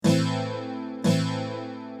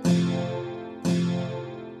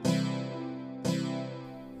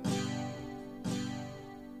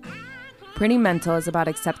Pretty Mental is about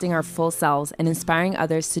accepting our full selves and inspiring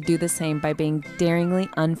others to do the same by being daringly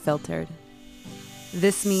unfiltered.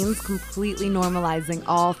 This means completely normalizing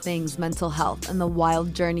all things mental health and the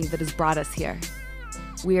wild journey that has brought us here.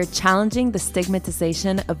 We are challenging the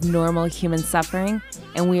stigmatization of normal human suffering,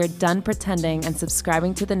 and we are done pretending and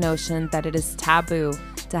subscribing to the notion that it is taboo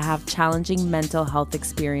to have challenging mental health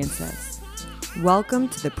experiences. Welcome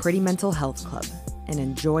to the Pretty Mental Health Club, and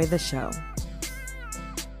enjoy the show.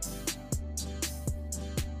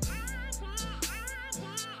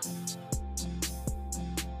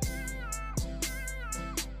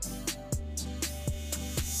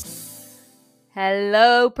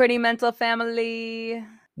 Hello, Pretty Mental family.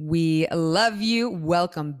 We love you.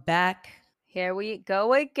 Welcome back. Here we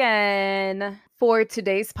go again. For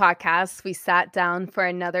today's podcast, we sat down for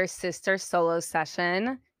another sister solo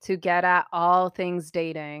session to get at all things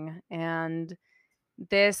dating. And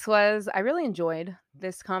I really enjoyed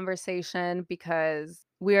this conversation because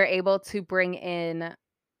we are able to bring in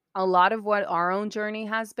a lot of what our own journey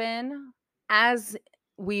has been, as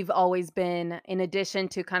we've always been, in addition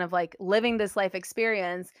to kind of like living this life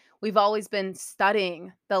experience, we've always been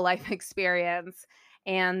studying the life experience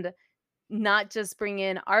and not just bring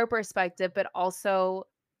in our perspective, but also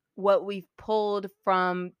what we've pulled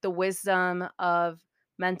from the wisdom of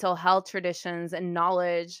mental health traditions and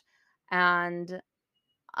knowledge and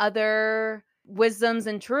other wisdoms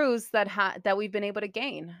and truths that we've been able to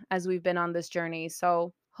gain as we've been on this journey.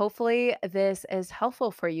 So hopefully this is helpful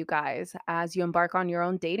for you guys as you embark on your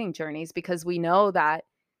own dating journeys, because we know that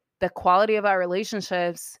the quality of our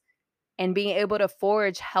relationships and being able to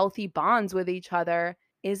forge healthy bonds with each other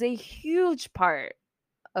is a huge part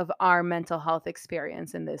of our mental health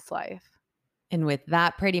experience in this life. And with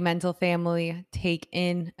that, Pretty Mental family, take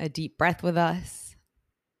in a deep breath with us.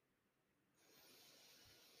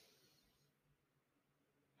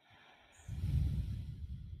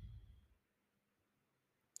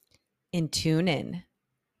 And tune in.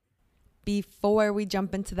 Before we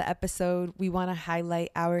jump into the episode, we want to highlight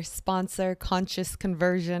our sponsor, Conscious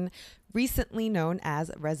Conversion, recently known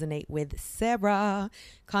as Resonate with Sarah.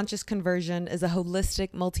 Conscious Conversion is a holistic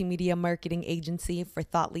multimedia marketing agency for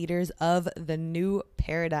thought leaders of the new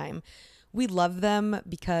paradigm. We love them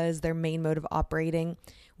because their main mode of operating,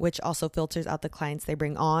 which also filters out the clients they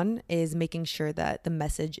bring on, is making sure that the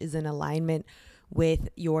message is in alignment with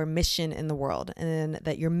your mission in the world, and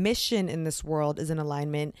that your mission in this world is in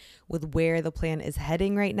alignment with where the plan is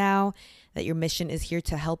heading right now, that your mission is here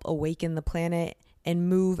to help awaken the planet and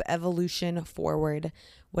move evolution forward.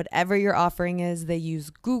 Whatever your offering is, they use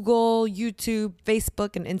Google, YouTube,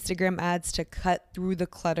 Facebook, and Instagram ads to cut through the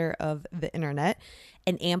clutter of the internet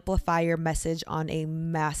and amplify your message on a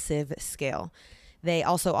massive scale. They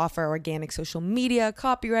also offer organic social media,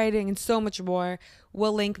 copywriting, and so much more.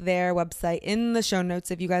 We'll link their website in the show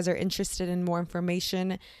notes if you guys are interested in more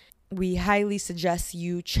information. We highly suggest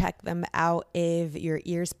you check them out if your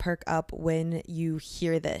ears perk up when you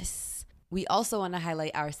hear this. We also want to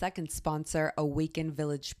highlight our second sponsor, Awaken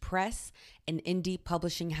Village Press, an indie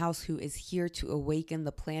publishing house who is here to awaken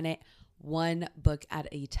the planet one book at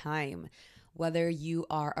a time. Whether you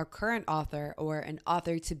are a current author or an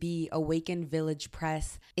author to be, Awaken Village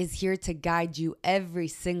Press is here to guide you every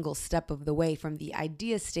single step of the way, from the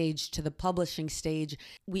idea stage to the publishing stage.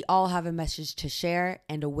 We all have a message to share,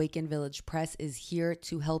 and Awaken Village Press is here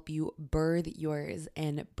to help you birth yours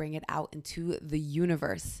and bring it out into the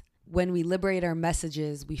universe. When we liberate our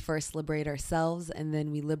messages, we first liberate ourselves, and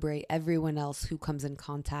then we liberate everyone else who comes in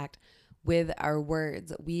contact with our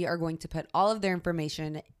words. We are going to put all of their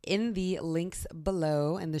information in the links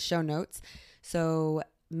below in the show notes, so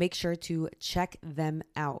make sure to check them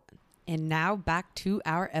out. And now back to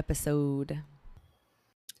our episode.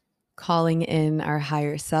 Calling in our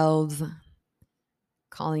higher selves,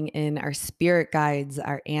 calling in our spirit guides,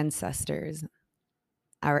 our ancestors,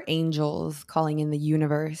 our angels, calling in the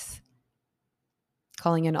universe,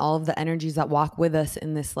 calling in all of the energies that walk with us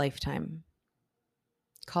in this lifetime.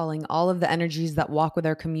 Calling all of the energies that walk with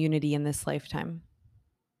our community in this lifetime,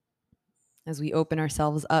 as we open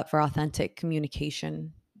ourselves up for authentic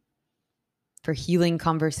communication, for healing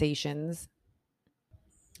conversations,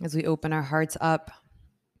 as we open our hearts up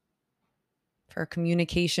for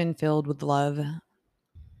communication filled with love,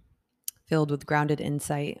 filled with grounded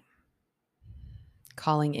insight,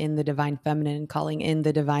 calling in the divine feminine, calling in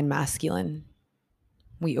the divine masculine.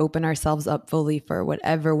 We open ourselves up fully for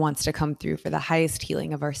whatever wants to come through, for the highest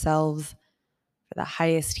healing of ourselves, for the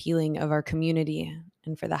highest healing of our community,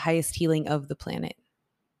 and for the highest healing of the planet.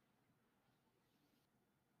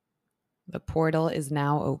 The portal is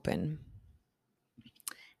now open.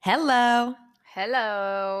 Hello.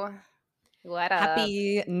 Hello. What up?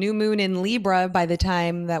 Happy new moon in Libra by the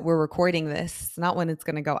time that we're recording this. It's not when it's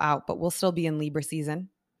going to go out, but we'll still be in Libra season.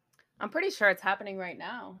 I'm pretty sure it's happening right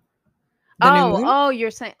now. The new moon? Oh, you're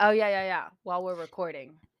saying, yeah. While we're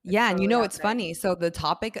recording. Yeah, and you know it's happening. funny. So the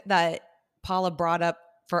topic that Paula brought up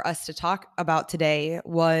for us to talk about today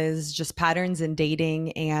was just patterns in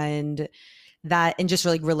dating and just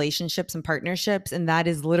like relationships and partnerships. And that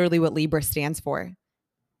is literally what Libra stands for.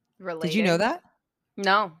 Relating. Did you know that?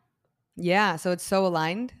 No. Yeah, so it's so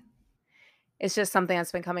aligned. It's just something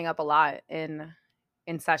that's been coming up a lot in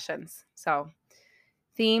sessions. So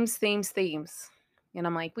themes. And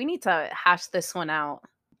I'm like, we need to hash this one out.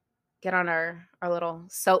 Get on our little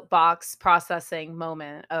soapbox processing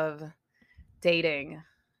moment of dating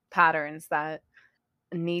patterns that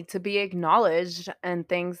need to be acknowledged and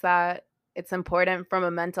things that it's important from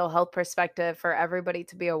a mental health perspective for everybody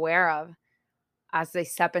to be aware of as they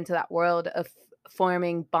step into that world of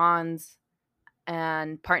forming bonds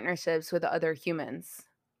and partnerships with other humans.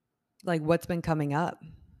 Like what's been coming up?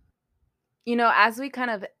 You know, as we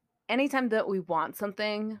anytime that we want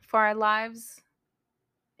something for our lives,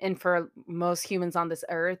 and for most humans on this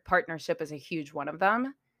earth, partnership is a huge one of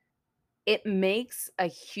them. It makes a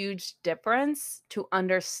huge difference to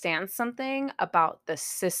understand something about the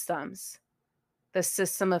systems, the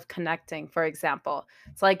system of connecting, for example.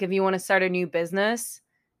 It's like if you want to start a new business,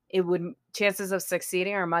 chances of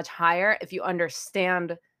succeeding are much higher if you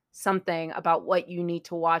understand something about what you need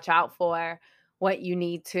to watch out for, what you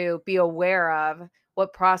need to be aware of,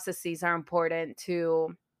 what processes are important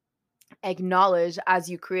to acknowledge as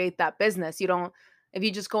you create that business. If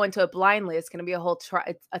you just go into it blindly, it's going to be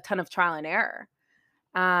a ton of trial and error.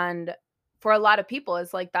 And for a lot of people,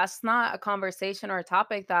 it's like that's not a conversation or a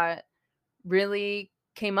topic that really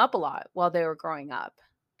came up a lot while they were growing up.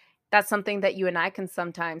 That's something that you and I can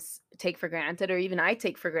sometimes take for granted, or even I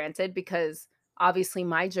take for granted, because obviously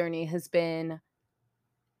my journey has been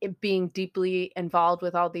being deeply involved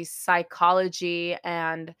with all these psychology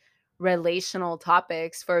and relational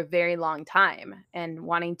topics for a very long time, and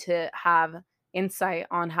wanting to have insight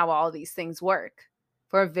on how all these things work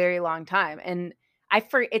for a very long time. And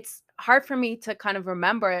it's hard for me to kind of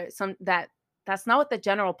remember that's not what the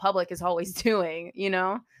general public is always doing, you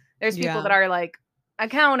know? There's people that are like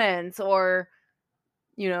accountants or,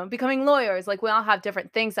 becoming lawyers. Like, we all have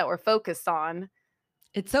different things that we're focused on.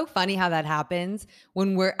 It's so funny how that happens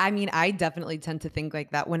I definitely tend to think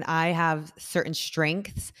like that when I have certain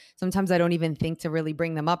strengths. Sometimes I don't even think to really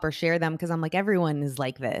bring them up or share them because I'm like, everyone is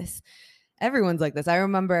like this. Everyone's like this. I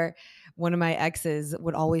remember one of my exes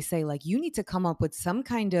would always say, like, you need to come up with some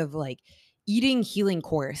kind of like eating healing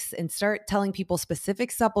course and start telling people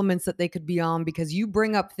specific supplements that they could be on, because you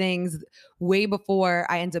bring up things way before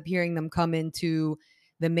I end up hearing them come into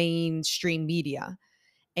the mainstream media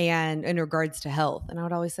and in regards to health. And I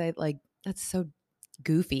would always say, like, that's so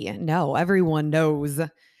goofy. No, everyone knows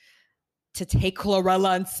to take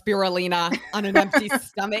chlorella and spirulina on an empty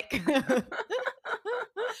stomach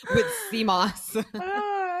with sea moss.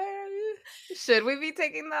 Should we be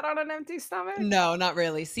taking that on an empty stomach? No, not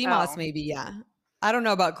really. Sea moss, maybe, yeah. I don't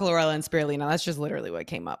know about chlorella and spirulina. That's just literally what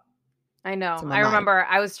came up. I know. I remember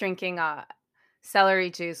I was drinking celery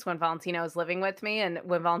juice when Valentina was living with me, and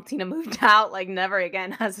when Valentina moved out, like, never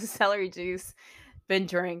again has a celery juice been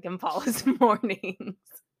drank in Paula's mornings.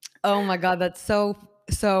 Oh my God, that's so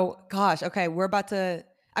gosh. Okay, we're about to,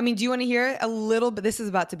 do you want to hear a little bit? This is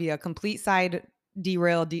about to be a complete side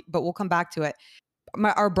derail, but we'll come back to it.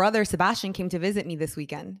 Our brother Sebastian came to visit me this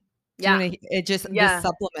weekend. This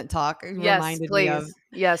supplement talk reminded me of.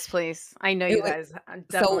 Yes, please. I know you guys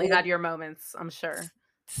definitely had your moments, I'm sure.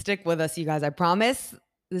 Stick with us, you guys. I promise.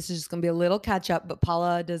 This is just going to be a little catch up, but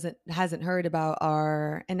Paula hasn't heard about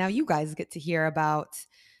and now you guys get to hear about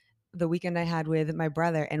the weekend I had with my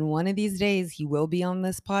brother. And one of these days he will be on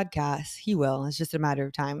this podcast. He will. It's just a matter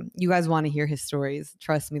of time. You guys want to hear his stories.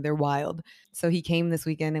 Trust me, they're wild. So he came this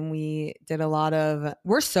weekend and we did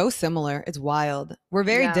we're so similar. It's wild. We're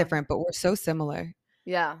very different, but we're so similar.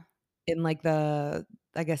 Yeah. In like I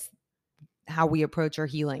guess, how we approach our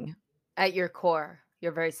healing. At your core,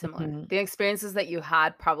 you're very similar. Mm-hmm. The experiences that you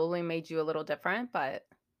had probably made you a little different, but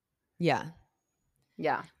yeah.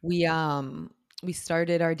 We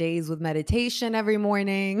started our days with meditation every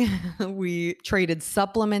morning. We traded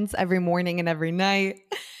supplements every morning and every night.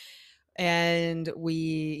 And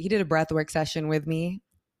he did a breathwork session with me.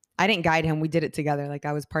 I didn't guide him. We did it together. Like,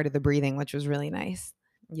 I was part of the breathing, which was really nice.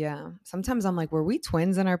 Yeah. Sometimes I'm like, were we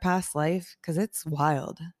twins in our past life? Because it's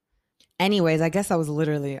wild. Anyways, I guess that was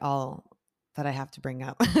literally all that I have to bring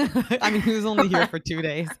up. I mean, he was only here for 2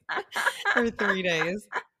 days or 3 days.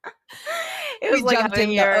 It was We like jumped having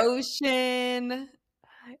in the your ocean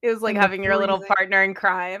it was like in the having your little freezing. partner in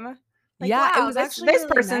crime. Like, Yeah, it wow, was this actually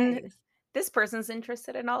really nice. this person's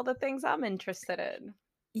interested in all the things I'm interested in.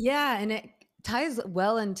 Yeah, and it ties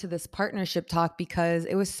well into this partnership talk because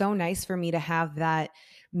it was so nice for me to have that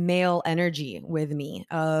male energy with me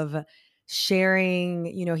of sharing,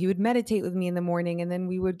 he would meditate with me in the morning and then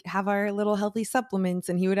we would have our little healthy supplements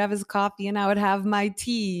and he would have his coffee and I would have my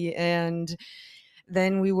tea and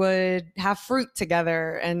then we would have fruit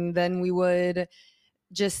together and then we would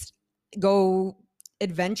just go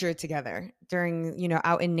adventure together during,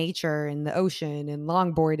 out in nature in the ocean and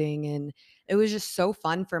longboarding. And it was just so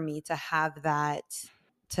fun for me to have that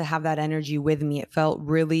energy with me. It felt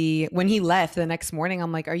really, when he left the next morning,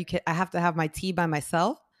 I'm like, are you kidding? I have to have my tea by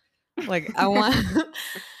myself. Like I want,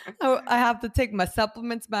 I have to take my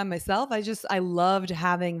supplements by myself. I loved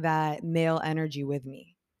having that male energy with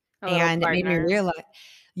me. A little And it made me partner. realize,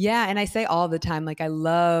 yeah, and I say all the time, like, I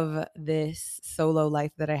love this solo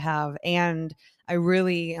life that I have. And I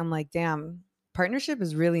really am like, damn, partnership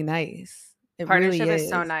is really nice. It really Partnership is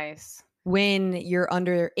so is nice. when you're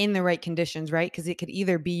in the right conditions, right? Because it could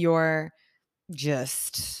either be your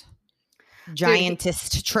just Dude,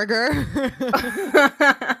 giantest trigger,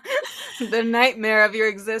 the nightmare of your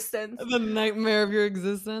existence. the nightmare of your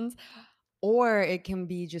existence, or it can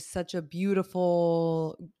be just such a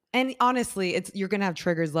beautiful, and honestly, you're going to have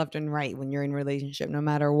triggers left and right when you're in a relationship no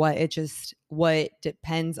matter what. It just what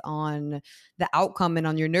depends on the outcome and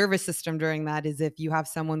on your nervous system during that is if you have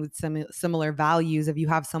someone with similar values, if you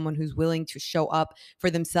have someone who's willing to show up for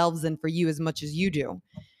themselves and for you as much as you do.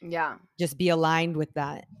 Yeah. Just be aligned with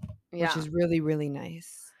that, which Yeah. is really, really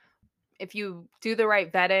nice. If you do the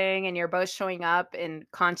right vetting and you're both showing up in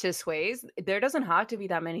conscious ways, there doesn't have to be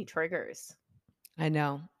that many triggers. I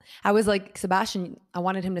know. I was like, Sebastian, I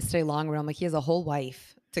wanted him to stay longer. I'm like, he has a whole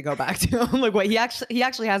wife to go back to. I'm like, wait, he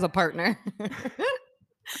actually has a partner.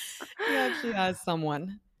 He actually has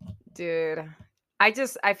someone. Dude, I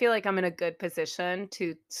feel like I'm in a good position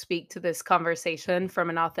to speak to this conversation from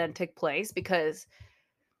an authentic place because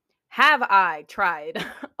have I tried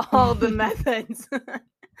all the methods?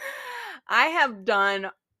 I have done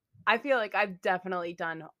I feel like I've definitely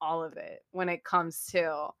done all of it when it comes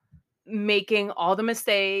to making all the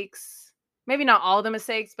mistakes, maybe not all the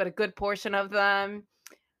mistakes, but a good portion of them,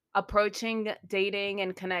 approaching dating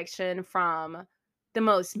and connection from the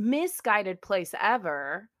most misguided place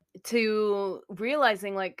ever to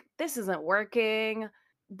realizing like this isn't working,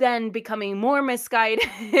 then becoming more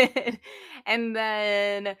misguided, and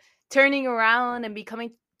then turning around and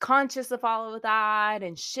becoming conscious of all of that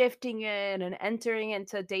and shifting it and entering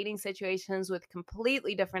into dating situations with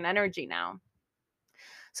completely different energy now.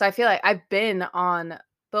 So I feel like I've been on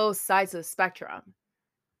both sides of the spectrum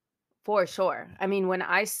for sure. I mean, when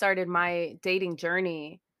I started my dating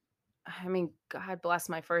journey, I mean, God bless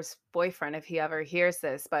my first boyfriend if he ever hears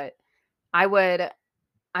this, but I would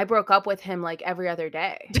I broke up with him like every other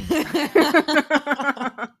day.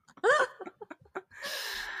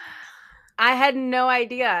 I had no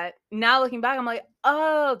idea. Now looking back, I'm like,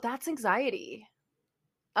 "Oh, that's anxiety."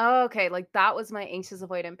 Oh, okay, like that was my anxious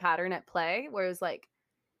avoidant pattern at play where it was like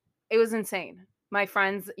it was insane. My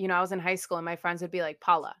friends, I was in high school and my friends would be like,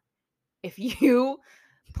 "Paula, if you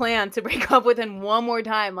plan to break up with him one more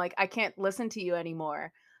time, like I can't listen to you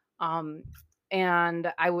anymore." Um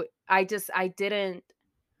and I didn't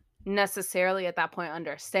necessarily at that point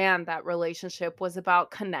understand that relationship was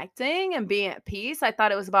about connecting and being at peace. I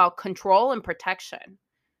thought it was about control and protection,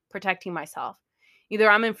 protecting myself. Either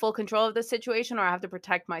I'm in full control of the situation or I have to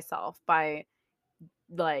protect myself by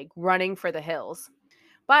like running for the hills.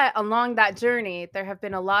 But along that journey, there have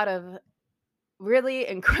been a lot of really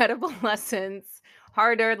incredible lessons,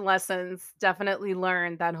 hard-earned lessons definitely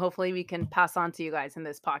learned that hopefully we can pass on to you guys in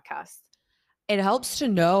this podcast. It helps to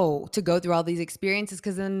know to go through all these experiences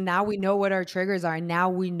because then now we know what our triggers are. And now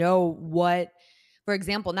we know what, for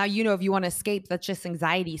example, now if you want to escape, that's just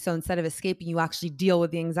anxiety. So instead of escaping, you actually deal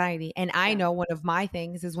with the anxiety. And I Yeah. know one of my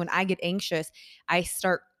things is when I get anxious, I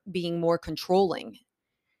start being more controlling.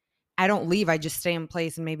 I don't leave, I just stay in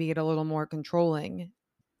place and maybe get a little more controlling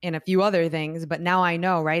in a few other things. But now I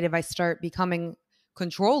know, right? If I start becoming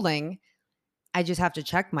controlling, I just have to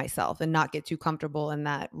check myself and not get too comfortable in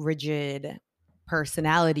that rigid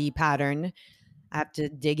personality pattern. I have to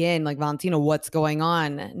dig in, like, Valentina, what's going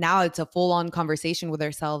on? Now it's a full on conversation with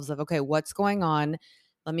ourselves of, okay, what's going on?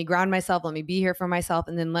 Let me ground myself. Let me be here for myself.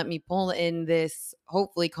 And then let me pull in this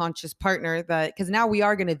hopefully conscious partner because now we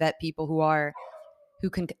are going to vet people who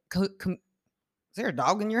can, is there a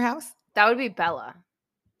dog in your house? That would be Bella.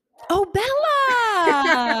 Oh,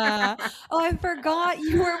 Bella! Oh, I forgot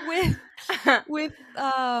you were with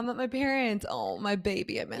my parents. Oh, my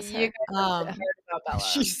baby, I miss You her. guys have heard about Bella.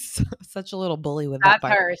 She's such a little bully with that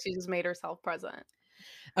That's part. her. She just made herself present.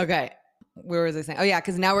 Okay. Where was I saying? Oh, yeah,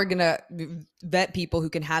 because now we're going to vet people who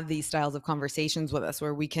can have these styles of conversations with us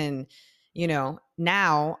where we can,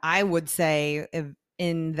 now I would say if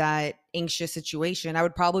in that anxious situation, I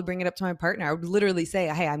would probably bring it up to my partner. I would literally say,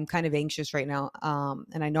 hey, I'm kind of anxious right now.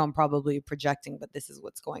 And I know I'm probably projecting, but this is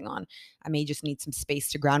what's going on. I may just need some space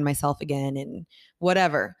to ground myself again and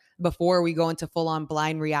whatever before we go into full on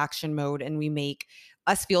blind reaction mode and we make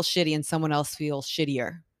us feel shitty and someone else feel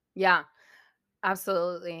shittier. Yeah,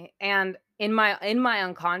 absolutely. And in my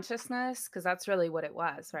unconsciousness, because that's really what it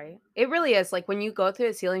was, right? It really is like when you go through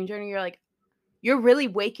this healing journey, you're really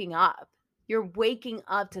waking up. You're waking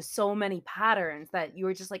up to so many patterns that you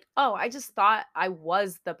were just like, oh, I just thought I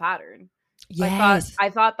was the pattern. So Yes. I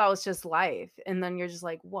thought that was just life. And then you're just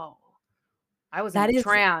like, whoa, I was in That a is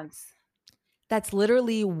trance. That's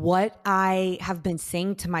literally what I have been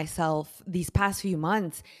saying to myself these past few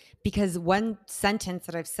months. Because one sentence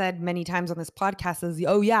that I've said many times on this podcast is,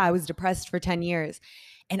 oh, yeah, I was depressed for 10 years.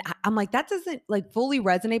 And I'm like, that doesn't like fully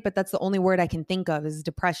resonate, but that's the only word I can think of is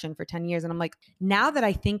depression for 10 years. And I'm like, now that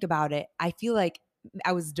I think about it, I feel like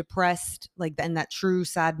I was depressed, like in that true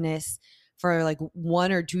sadness for like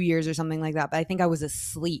 1 or 2 years or something like that. But I think I was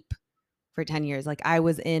asleep for 10 years. Like I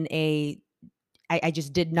was I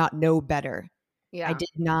just did not know better. I Yeah. did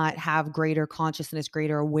not have greater consciousness,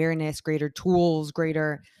 greater awareness, greater tools,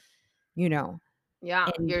 greater, Yeah.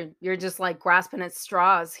 and You're just like grasping at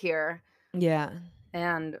straws here. yeah.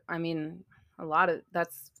 And I mean,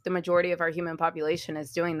 that's the majority of our human population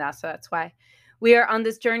is doing that. So that's why we are on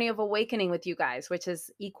this journey of awakening with you guys, which is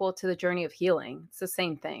equal to the journey of healing. It's the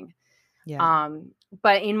same thing. Yeah.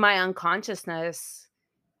 But in my unconsciousness,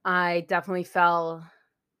 I definitely fell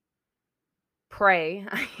prey,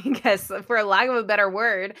 I guess, for a lack of a better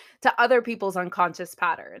word, to other people's unconscious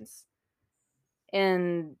patterns.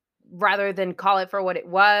 And rather than call it for what it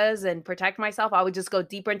was and protect myself, I would just go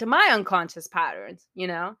deeper into my unconscious patterns,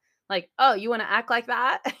 Like, oh, you want to act like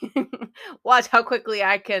that? Watch how quickly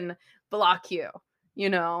I can block you, you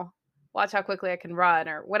know? Watch how quickly I can run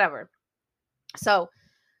or whatever. So,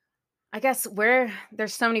 I guess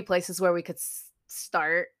there's so many places where we could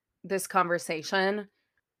start this conversation.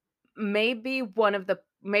 Maybe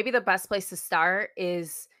the best place to start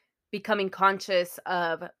is becoming conscious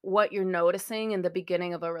of what you're noticing in the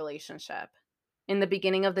beginning of a relationship, in the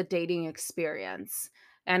beginning of the dating experience,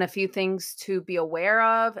 and a few things to be aware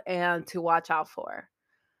of and to watch out for.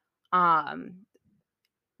 Um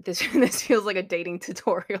this feels like a dating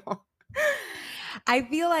tutorial. I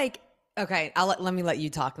feel like, okay, let me let you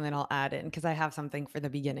talk and then I'll add in because I have something for the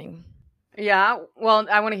beginning. Yeah, well,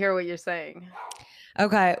 I want to hear what you're saying.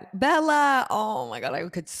 Okay, Bella. Oh my God, I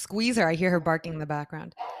could squeeze her. I hear her barking in the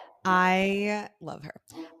background. I love her.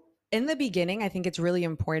 In the beginning, I think it's really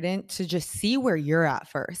important to just see where you're at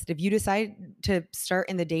first. If you decide to start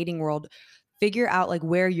in the dating world, figure out like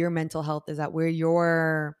where your mental health is at, where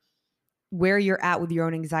you're at with your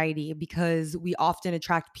own anxiety, because we often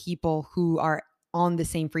attract people who are on the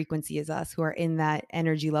same frequency as us, who are in that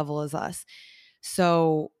energy level as us.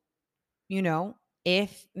 So,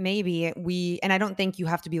 if maybe and I don't think you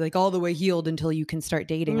have to be like all the way healed until you can start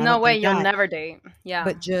dating. I No don't way, think you'll that, never date. Yeah.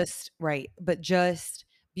 but just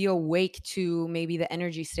be awake to maybe the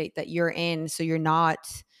energy state that you're in. So you're not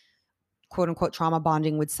quote unquote trauma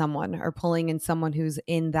bonding with someone or pulling in someone who's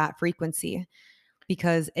in that frequency,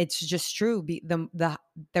 because it's just true. The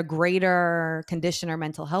greater condition our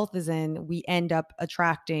mental health is in, we end up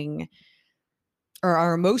attracting, or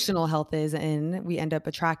our emotional health is in, we end up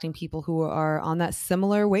attracting people who are on that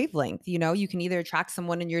similar wavelength. You can either attract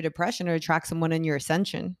someone in your depression or attract someone in your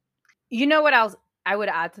ascension. You know what else I would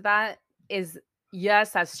add to that is,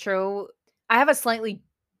 yes, that's true. I have a slightly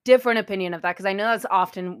different opinion of that because I know that's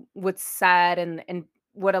often what's said and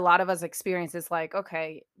what a lot of us experience is like,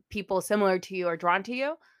 okay, people similar to you are drawn to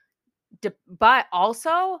you. But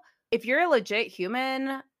also, if you're a legit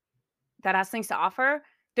human that has things to offer,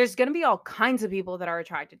 there's going to be all kinds of people that are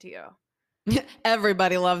attracted to you.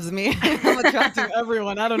 Everybody loves me. I'm attracting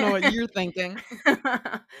everyone. I don't know what you're thinking.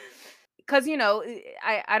 Because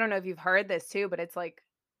I don't know if you've heard this too, but it's like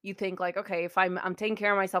you think like, okay, if I'm taking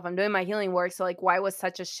care of myself, I'm doing my healing work, so like why was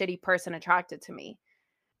such a shitty person attracted to me?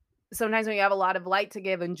 Sometimes when you have a lot of light to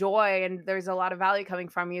give and joy and there's a lot of value coming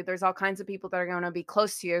from you, there's all kinds of people that are going to be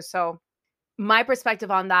close to you. So my perspective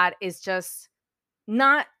on that is just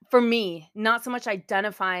not, for me, not so much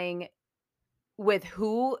identifying with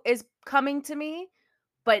who is coming to me,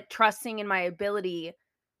 but trusting in my ability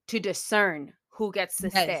to discern who gets to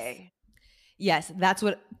Yes. stay. Yes, that's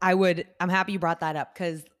what I'm happy you brought that up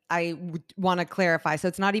because I would want to clarify. So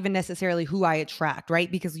it's not even necessarily who I attract,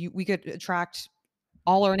 right? Because we could attract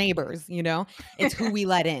all our neighbors, you know? It's who we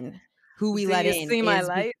let in. Who we Do let you in see my is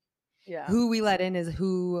light? Yeah. who we let in is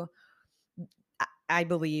who I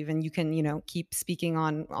believe, and you can, keep speaking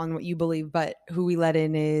on what you believe, but who we let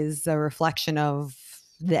in is a reflection of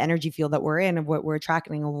the energy field that we're in, of what we're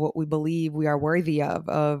attracting, of what we believe we are worthy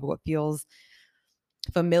of what feels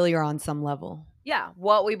familiar on some level. Yeah,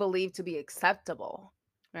 what we believe to be acceptable,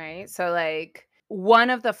 right? So, like, one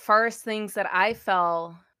of the first things that I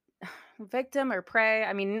fell victim or prey,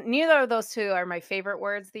 I mean, neither of those two are my favorite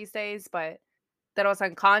words these days, but that I was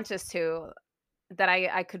unconscious to, that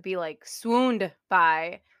I could be, like, swooned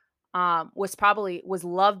by, was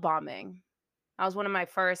love bombing. That was one of my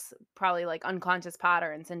first, probably, like, unconscious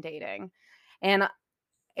patterns in dating, and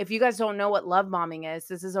if you guys don't know what love bombing is,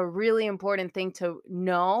 this is a really important thing to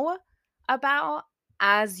know about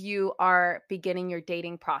as you are beginning your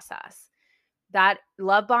dating process. That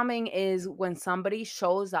love bombing is when somebody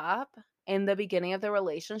shows up in the beginning of the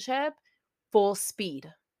relationship full speed,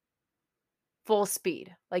 full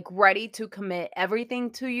speed, like ready to commit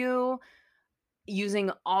everything to you, using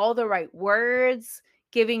all the right words,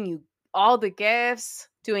 giving you all the gifts,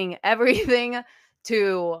 doing everything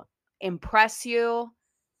to impress you.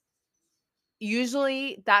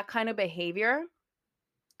 Usually, that kind of behavior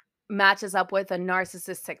matches up with a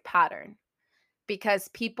narcissistic pattern because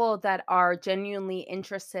people that are genuinely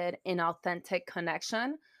interested in authentic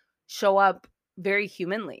connection show up very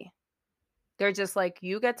humanly. They're just like,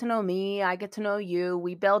 you get to know me, I get to know you,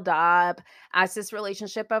 we build up. As this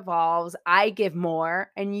relationship evolves, I give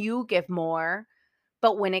more and you give more.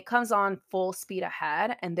 But when it comes on full speed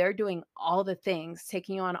ahead and they're doing all the things,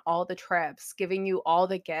 taking you on all the trips, giving you all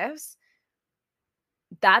the gifts,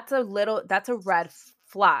 that's a red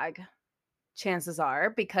flag, chances are,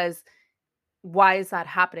 because why is that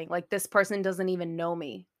happening? Like, this person doesn't even know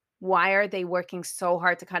me. Why are they working so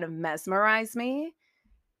hard to kind of mesmerize me?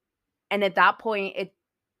 And at that point,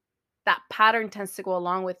 that pattern tends to go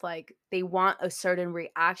along with, like, they want a certain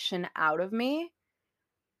reaction out of me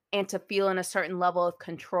and to feel in a certain level of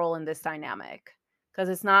control in this dynamic because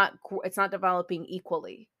it's not developing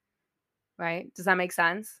equally, right? Does that make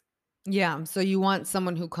sense? Yeah, so you want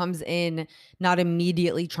someone who comes in not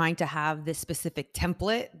immediately trying to have this specific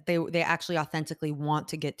template. They actually authentically want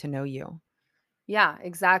to get to know you. Yeah,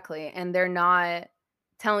 exactly, and they're not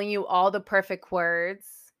telling you all the perfect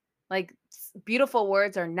words. Like, beautiful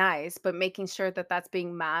words are nice, but making sure that that's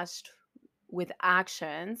being matched with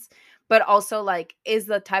actions, but also, like, is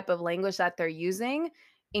the type of language that they're using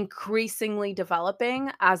increasingly developing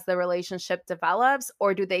as the relationship develops,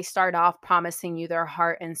 or do they start off promising you their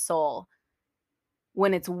heart and soul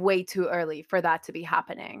when it's way too early for that to be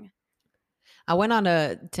happening? I went on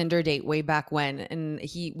a Tinder date way back when, and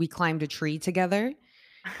we climbed a tree together.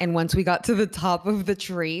 And once we got to the top of the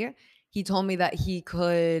tree, he told me that he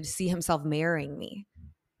could see himself marrying me.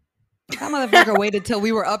 That motherfucker waited till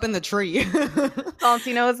we were up in the tree.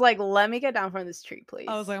 Valentino was like, "Let me get down from this tree,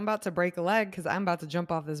 I was please." like, I'm about to break a leg because I'm about to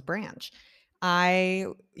jump off this branch.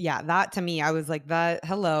 Yeah, that to me, I was like, that,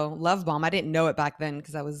 hello, love bomb. I didn't know it back then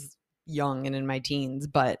because I was young and in my teens,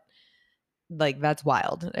 but like, that's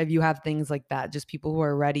wild. If you have things like that, just people who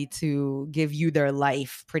are ready to give you their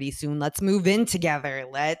life pretty soon. Let's move in together.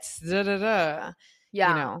 Let's da da da. You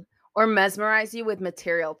Yeah, know. or mesmerize you with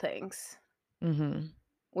material things, Hmm.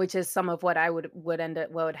 which is some of what I would end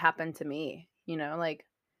up what would happen to me, like,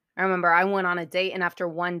 I remember I went on a date, and after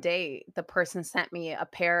one date, the person sent me a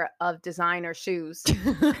pair of designer shoes.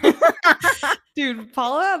 Dude,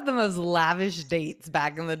 Paula had the most lavish dates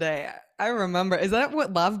back in the day. I remember. Is that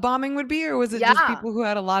what love bombing would be, or was it just Yeah, people who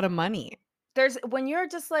had a lot of money? there's when you're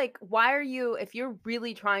just like, why are you if you're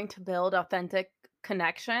really trying to build authentic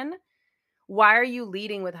connection, why are you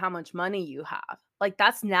leading with how much money you have? Like,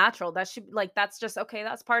 that's natural. That should like, that's just okay,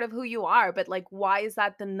 that's part of who you are, but, like, why is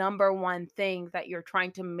that the number one thing that you're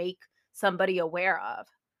trying to make somebody aware of?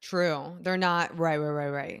 True. They're not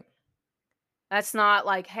right. That's not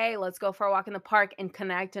like, "Hey, let's go for a walk in the park and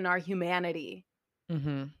connect in our humanity."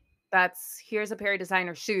 Mhm. That's, "Here's a pair of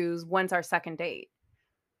designer shoes. When's our second date?"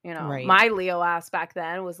 Right. My Leo ass back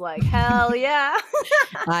then was like, "Hell yeah."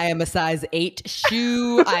 I am a size 8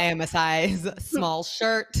 shoe. I am a size small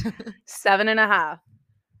shirt. 7.5,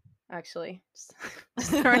 actually.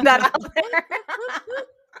 Just throwing that out there.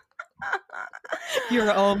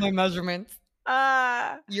 You're all my measurements.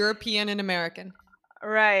 Uh, European and American.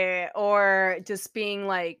 right, or just being,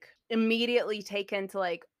 like, immediately taken to,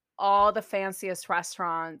 like, all the fanciest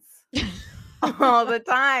restaurants all the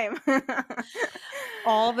time.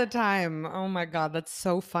 All the time. Oh my God, that's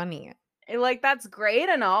so funny. Like, that's great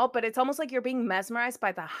and all, but it's almost like you're being mesmerized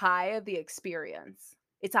by the high of the experience.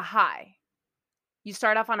 It's a high. You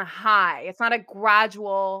start off on a high. It's not a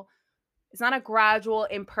gradual,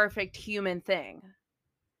 imperfect human thing.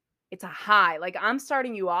 It's a high. Like, I'm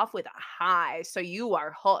starting you off with a high, so you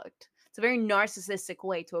are hooked. It's a very narcissistic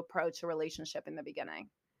way to approach a relationship in the beginning.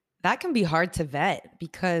 That can be hard to vet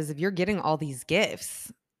because if you're getting all these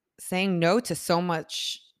gifts, saying no to so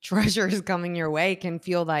much treasures coming your way can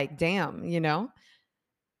feel like, damn,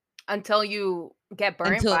 Until you get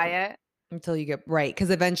burnt until by it. until you get right. Because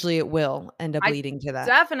eventually it will end up I leading to that.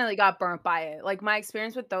 definitely got burnt by it. Like, my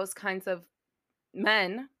experience with those kinds of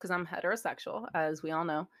men, because 'cause I'm heterosexual, as we all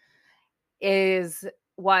know, is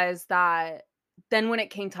was that then when it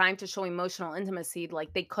came time to show emotional intimacy,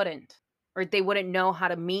 like, they couldn't, or they wouldn't know how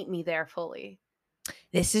to meet me there fully.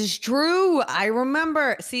 This is true. I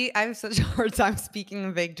remember. See, I have such a hard time speaking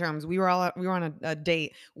in vague terms. We were on a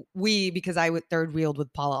date. Because I would third wheeled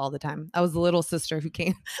with Paula all the time. I was the little sister who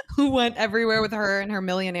came, who went everywhere with her and her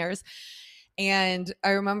millionaires. And I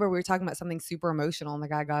remember we were talking about something super emotional, and the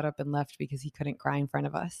guy got up and left because he couldn't cry in front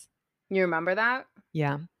of us. You remember that?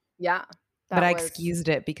 Yeah, Yeah, but that I was excused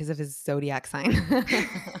it because of his zodiac sign.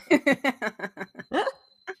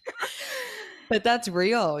 But that's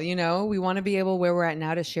real, we want to be able where we're at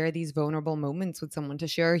now to share these vulnerable moments with someone, to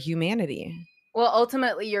share humanity. Well,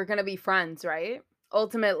 ultimately, you're gonna be friends, right?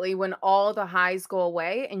 Ultimately, when all the highs go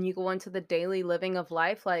away and you go into the daily living of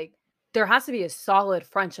life, like, there has to be a solid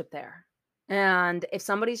friendship there. And if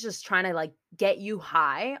somebody's just trying to, like, get you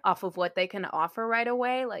high off of what they can offer right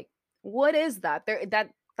away, like, what is that?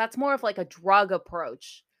 That's more of like a drug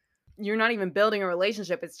approach. You're not even building a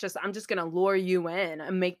relationship. It's just, I'm just gonna lure you in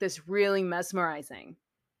and make this really mesmerizing.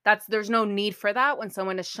 There's no need for that when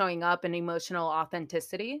someone is showing up in emotional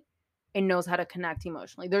authenticity and knows how to connect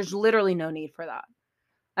emotionally. There's literally no need for that.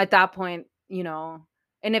 At that point, and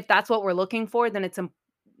if that's what we're looking for, then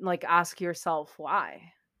like, ask yourself why,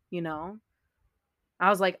 you know? I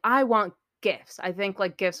was like, I want gifts. I think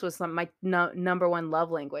like gifts was my number one love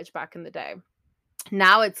language back in the day.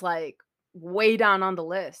 Now it's like way down on the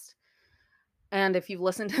list. And if you've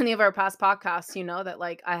listened to any of our past podcasts, you know that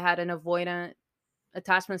like I had an avoidant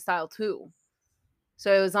attachment style too.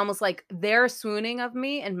 So it was almost like they're swooning of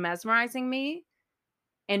me and mesmerizing me.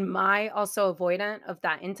 And my also avoidant of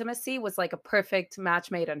that intimacy was like a perfect match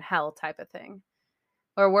made in hell type of thing.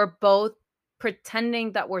 Or we're both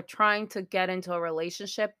pretending that we're trying to get into a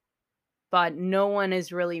relationship, but no one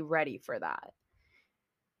is really ready for that.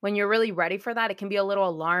 When you're really ready for that, it can be a little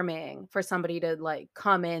alarming for somebody to like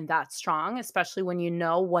come in that strong, especially when you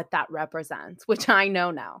know what that represents, which I know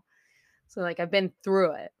now. So like I've been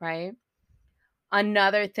through it, right?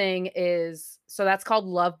 Another thing is, so that's called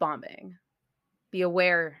love bombing. Be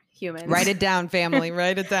aware, humans. Write it down, family.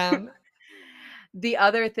 Write it down. The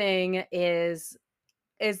other thing is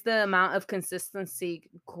the amount of consistency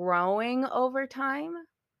growing over time,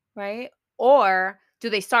 right? Or do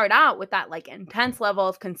they start out with that like intense level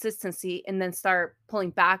of consistency and then start pulling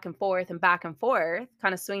back and forth,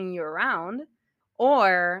 kind of swinging you around?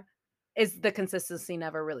 Or is the consistency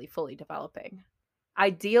never really fully developing?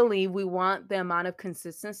 Ideally, we want the amount of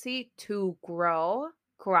consistency to grow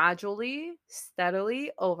gradually,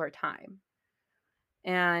 steadily over time.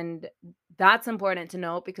 And that's important to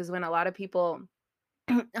note because when a lot of people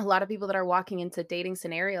that are walking into dating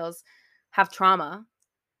scenarios have trauma.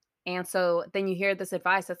 And so then you hear this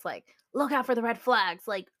advice that's like, look out for the red flags.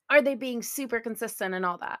 Like, are they being super consistent and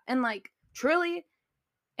all that? And like, truly,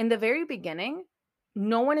 in the very beginning,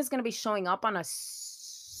 no one is going to be showing up on a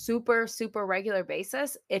super, super regular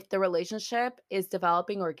basis if the relationship is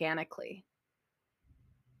developing organically.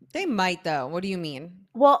 They might, though. What do you mean?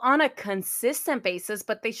 Well, on a consistent basis,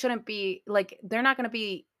 but they shouldn't be like, they're not going to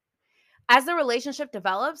be, as the relationship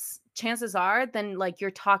develops, chances are then like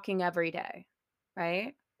you're talking every day,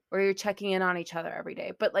 right? Or you're checking in on each other every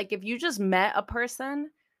day. But like if you just met a person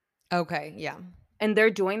Okay, yeah. and they're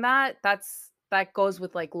doing that, that goes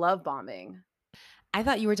with like love bombing. I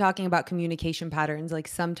thought you were talking about communication patterns. Like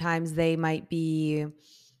sometimes they might be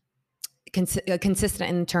consistent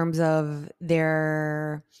in terms of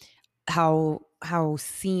their how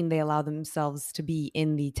seen they allow themselves to be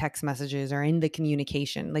in the text messages or in the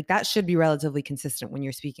communication. Like that should be relatively consistent when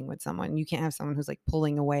you're speaking with someone. You can't have someone who's like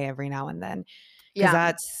pulling away every now and then. Because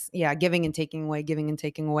that's giving and taking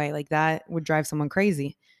away. Like that would drive someone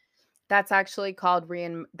crazy. That's actually called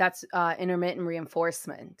intermittent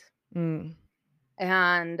reinforcement. Mm.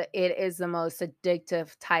 And it is the most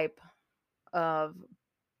addictive type of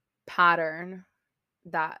pattern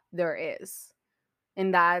that there is.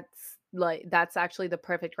 And that's actually the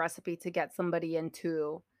perfect recipe to get somebody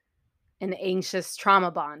into an anxious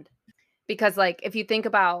trauma bond. Because like if you think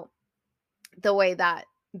about the way that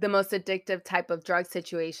the most addictive type of drug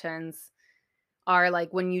situations are,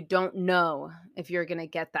 like when you don't know if you're gonna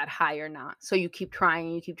get that high or not. So you keep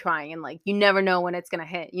trying, and like you never know when it's gonna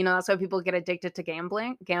hit. You know, that's why people get addicted to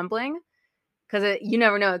gambling, because you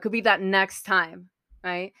never know. It could be that next time,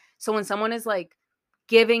 right? So when someone is like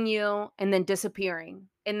giving you and then disappearing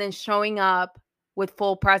and then showing up with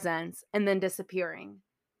full presence and then disappearing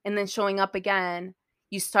and then showing up again,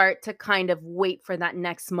 you start to kind of wait for that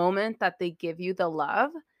next moment that they give you the love.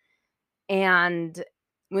 And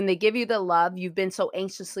when they give you the love, you've been so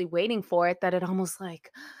anxiously waiting for it that it almost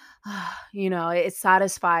like, it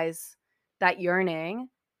satisfies that yearning,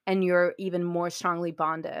 and you're even more strongly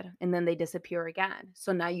bonded. And then they disappear again.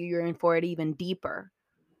 So now you yearn for it even deeper.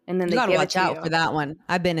 And then You they got to give it watch to out for you. that one.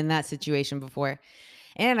 I've been in that situation before.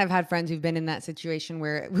 And I've had friends who've been in that situation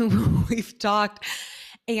where we've talked,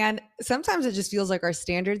 and sometimes it just feels like our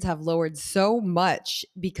standards have lowered so much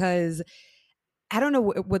because I don't know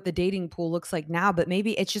what the dating pool looks like now, but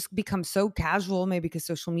maybe it's just become so casual, maybe because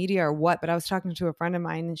social media or what. But I was talking to a friend of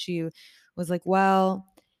mine and she was like, well,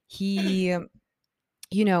 he,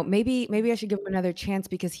 maybe I should give him another chance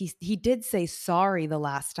because he did say sorry the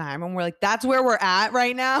last time. And we're like, that's where we're at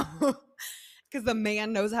right now. Because the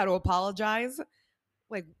man knows how to apologize.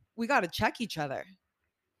 Like, we got to check each other.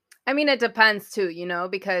 I mean, it depends too,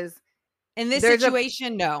 because In this there's a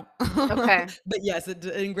situation, no. okay. But yes,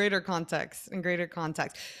 in greater context,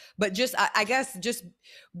 But just, I guess, just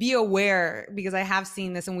be aware, because I have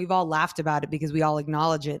seen this and we've all laughed about it because we all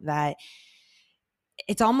acknowledge it, that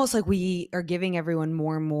it's almost like we are giving everyone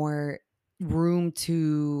more and more room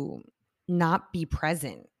to not be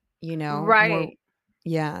present, more, Right.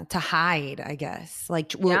 yeah, to hide, I guess.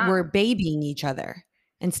 Like we're Yeah. babying each other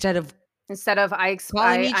instead of Instead of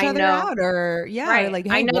calling each I other know, out or, yeah, or right. like,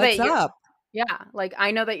 I hey, know what's that you're up? yeah, like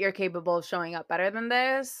I know that you're capable of showing up better than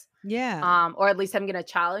this. Yeah, Or at least I'm gonna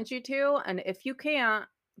challenge you to. And if you can't,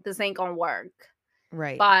 this ain't gonna work.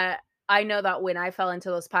 right. But I know that when I fell into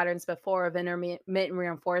those patterns before of intermittent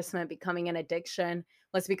reinforcement becoming an addiction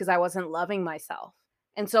was because I wasn't loving myself.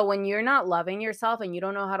 And so when you're not loving yourself and you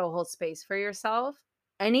don't know how to hold space for yourself,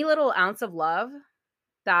 any little ounce of love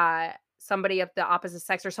that somebody of the opposite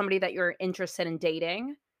sex or somebody that you're interested in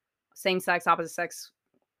dating, same sex, opposite sex,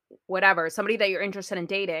 whatever, somebody that you're interested in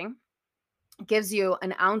dating gives you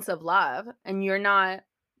an ounce of love and you're not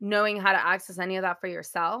knowing how to access any of that for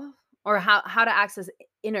yourself, or how to access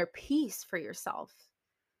inner peace for yourself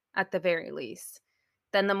at the very least,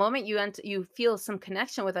 then the moment you feel some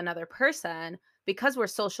connection with another person, because we're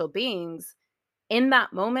social beings, in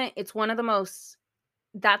that moment it's one of the most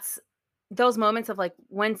that's those moments of like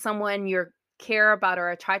when someone you're care about or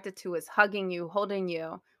attracted to is hugging you, holding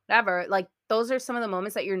you, whatever, like those are some of the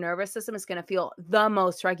moments that your nervous system is going to feel the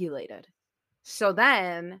most regulated. So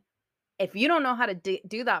then, if you don't know how to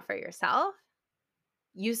do that for yourself,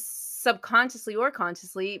 you subconsciously or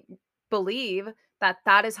consciously believe that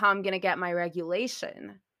that is how I'm going to get my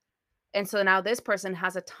regulation. And so now this person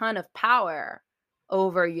has a ton of power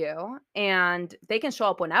over you and they can show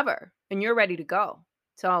up whenever and you're ready to go.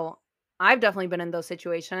 So I've definitely been in those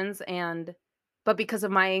situations, but because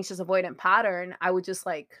of my anxious avoidant pattern, I would just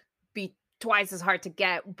like be twice as hard to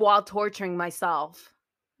get while torturing myself,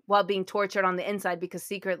 while being tortured on the inside because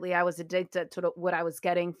secretly I was addicted to what I was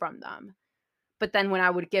getting from them. But then when I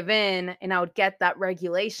would give in and I would get that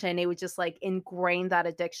regulation, it would just like ingrain that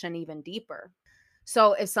addiction even deeper.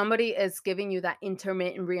 So if somebody is giving you that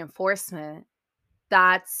intermittent reinforcement,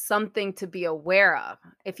 that's something to be aware of.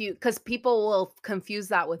 Because people will confuse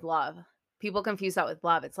that with love. People confuse that with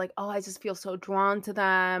love. It's like, oh, I just feel so drawn to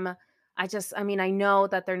them. I mean, I know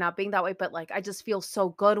that they're not being that way, but like, I just feel so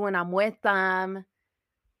good when I'm with them.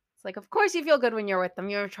 It's like, of course you feel good when you're with them.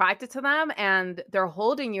 You're attracted to them and they're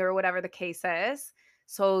holding you or whatever the case is.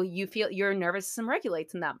 So you feel your nervous system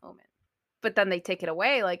regulates in that moment. But then they take it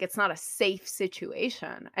away. Like it's not a safe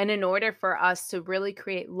situation. And in order for us to really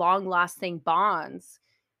create long lasting bonds,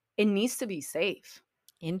 it needs to be safe.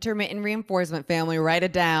 Intermittent reinforcement, family, write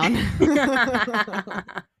it down.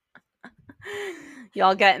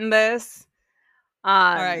 Y'all getting this?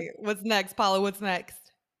 All right, what's next, Paula? What's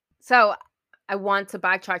next? So I want to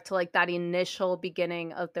backtrack to like that initial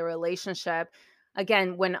beginning of the relationship.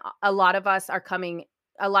 Again, when a lot of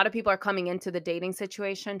people are coming into the dating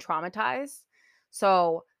situation traumatized.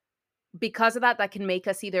 So because of that, that can make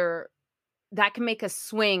us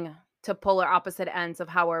swing to polar opposite ends of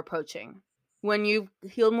how we're approaching. When you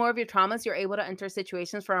heal more of your traumas, you're able to enter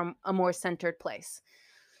situations from a more centered place.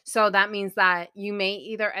 So that means that you may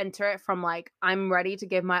either enter it from like, I'm ready to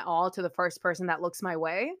give my all to the first person that looks my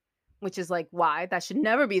way, which is like, why? That should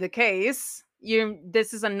never be the case.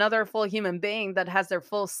 This is another full human being that has their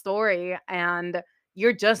full story, and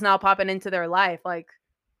you're just now popping into their life. Like,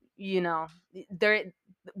 you know, they're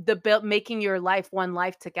the build making your life one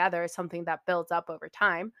life together is something that builds up over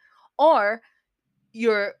time. Or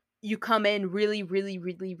you come in really, really,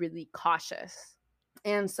 really, really cautious.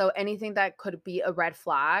 And so anything that could be a red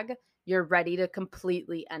flag, you're ready to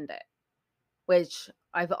completely end it, which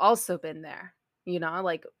I've also been there.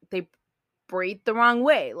 Like they breathe the wrong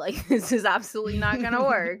way. Like this is absolutely not going to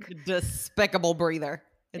work. Despicable breather.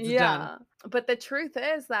 It's done. Yeah. But the truth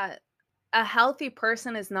is that a healthy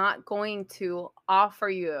person is not going to offer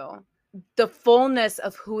you the fullness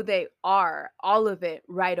of who they are, all of it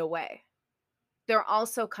right away. They're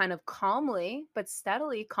also kind of calmly, but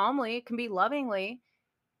steadily, calmly, it can be lovingly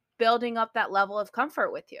building up that level of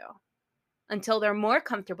comfort with you until they're more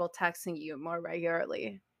comfortable texting you more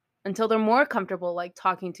regularly, until they're more comfortable like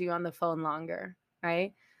talking to you on the phone longer,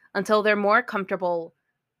 right? Until they're more comfortable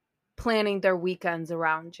planning their weekends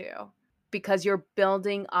around you because you're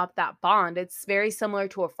building up that bond. It's very similar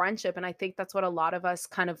to a friendship. And I think that's what a lot of us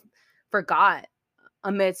kind of forgot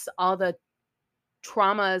amidst all the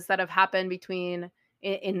traumas that have happened between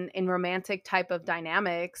in romantic type of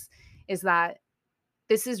dynamics, is that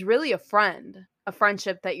this is really a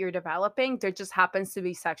friendship that you're developing. There just happens to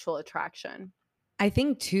be sexual attraction. I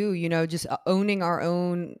think too, just owning our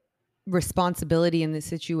own responsibility in this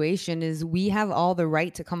situation is we have all the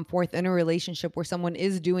right to come forth in a relationship where someone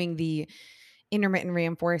is doing the intermittent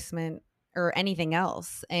reinforcement or anything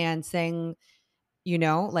else and saying,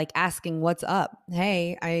 like asking what's up.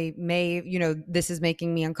 Hey, I may, this is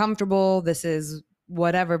making me uncomfortable. This is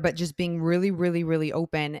whatever, but just being really, really, really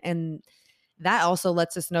open. And that also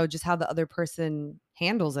lets us know just how the other person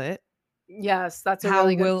handles it. Yes, that's a How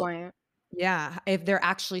really good will, point. yeah, if they're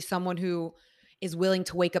actually someone who is willing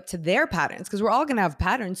to wake up to their patterns, because we're all going to have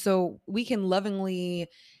patterns. So we can lovingly,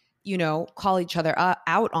 call each other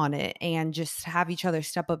out on it and just have each other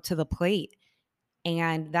step up to the plate.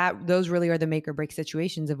 And those really are the make or break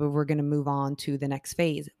situations of if we're going to move on to the next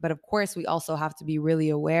phase. But of course, we also have to be really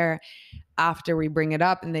aware after we bring it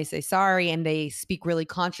up and they say sorry and they speak really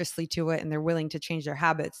consciously to it and they're willing to change their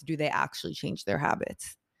habits. Do they actually change their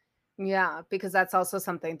habits? Yeah, because that's also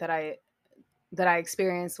something that I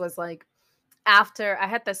experienced was like, after I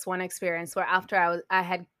had this one experience where after I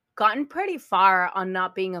had gotten pretty far on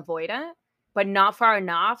not being avoidant, but not far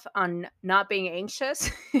enough on not being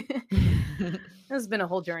anxious. This has been a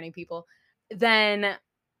whole journey, people. Then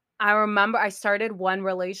I remember I started one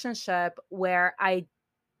relationship where I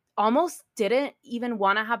almost didn't even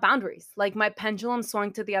want to have boundaries. Like my pendulum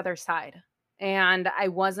swung to the other side. And I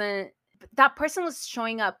wasn't, that person was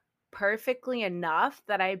showing up perfectly enough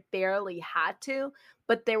that I barely had to.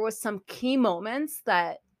 But there was some key moments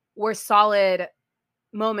that were solid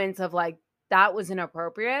moments of like, that was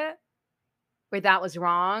inappropriate, or that was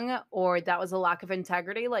wrong, or that was a lack of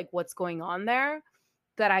integrity. Like, what's going on there?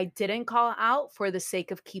 That I didn't call out for the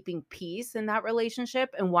sake of keeping peace in that relationship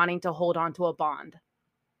and wanting to hold on to a bond.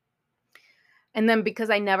 And then because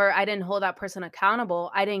I didn't hold that person accountable,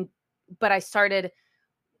 but I started,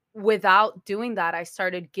 without doing that, I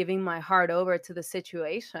started giving my heart over to the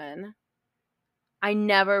situation. I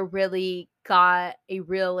never really got a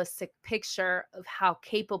realistic picture of how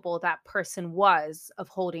capable that person was of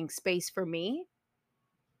holding space for me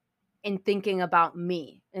and thinking about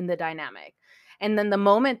me in the dynamic. And then the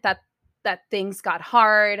moment that things got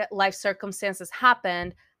hard, life circumstances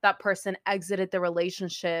happened, that person exited the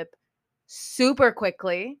relationship super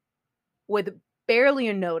quickly with barely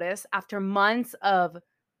a notice after months of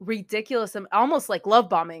ridiculous, almost like love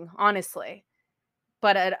bombing, honestly,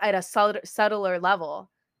 but at a subtler level.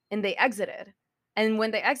 And they exited. And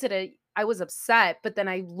when they exited, I was upset. But then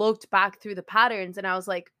I looked back through the patterns and I was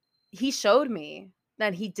like, he showed me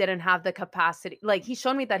that he didn't have the capacity. Like he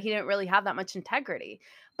showed me that he didn't really have that much integrity.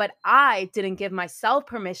 But I didn't give myself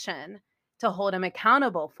permission to hold him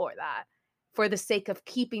accountable for that, for the sake of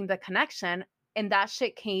keeping the connection. And that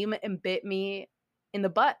shit came and bit me in the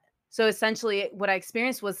butt. So essentially, what I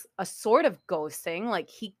experienced was a sort of ghosting. Like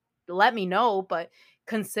he let me know, but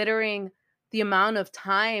considering the amount of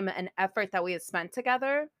time and effort that we had spent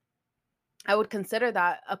together, I would consider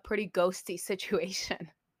that a pretty ghosty situation.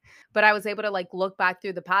 But I was able to like look back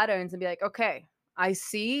through the patterns and be like, okay, I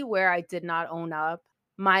see where I did not own up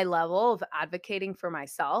my level of advocating for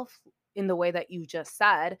myself in the way that you just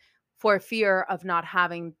said, for fear of not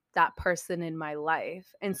having that person in my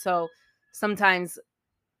life. And so sometimes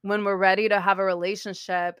when we're ready to have a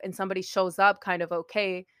relationship and somebody shows up kind of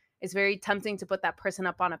okay, it's very tempting to put that person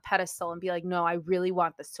up on a pedestal and be like, no, I really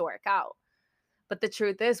want this to work out. But the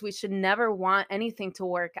truth is, we should never want anything to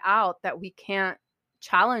work out that we can't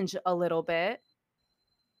challenge a little bit,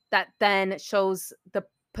 that then shows the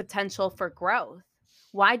potential for growth.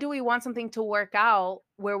 Why do we want something to work out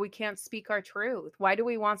where we can't speak our truth? Why do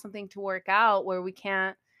we want something to work out where we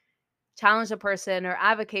can't challenge a person or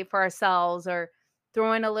advocate for ourselves or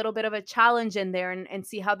throw in a little bit of a challenge in there and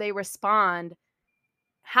see how they respond?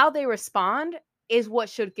 How they respond is what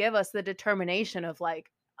should give us the determination of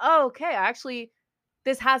like, oh, okay, actually,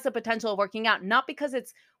 this has the potential of working out. Not because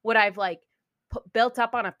it's what I've like built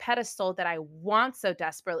up on a pedestal that I want so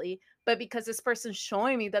desperately, but because this person's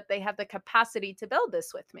showing me that they have the capacity to build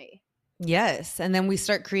this with me. Yes. And then we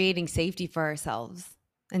start creating safety for ourselves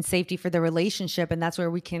and safety for the relationship. And that's where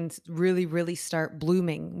we can really, really start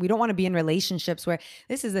blooming. We don't want to be in relationships where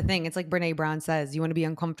this is the thing. It's like Brene Brown says, you want to be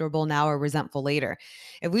uncomfortable now or resentful later.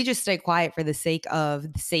 If we just stay quiet for the sake of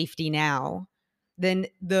safety now, then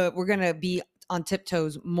we're going to be on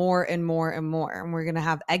tiptoes more and more and more. And we're going to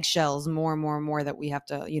have eggshells more and more and more that we have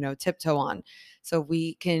to, tiptoe on. So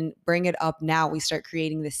we can bring it up now. We start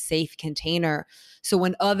creating this safe container. So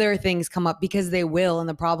when other things come up, because they will, and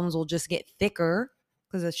the problems will just get thicker,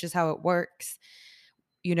 because that's just how it works,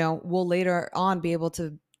 we'll later on be able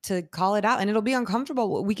to call it out, and it'll be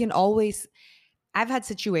uncomfortable. We can always, I've had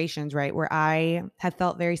situations, right, where I have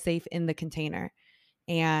felt very safe in the container,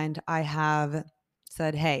 and I have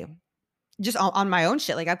said, hey, just on my own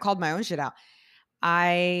shit, like I've called my own shit out.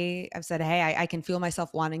 I've said, hey, I can feel myself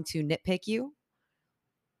wanting to nitpick you.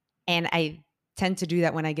 And I tend to do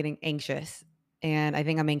that when I get anxious. And I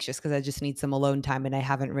think I'm anxious because I just need some alone time, and I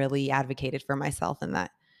haven't really advocated for myself in that.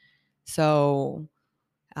 So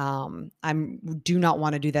I do not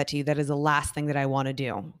want to do that to you. That is the last thing that I want to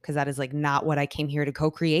do, because that is like not what I came here to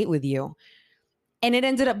co-create with you. And it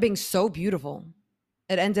ended up being so beautiful.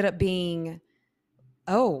 It ended up being,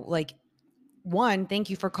 like, one,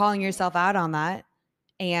 thank you for calling yourself out on that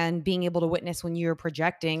and being able to witness when you're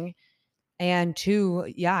projecting. And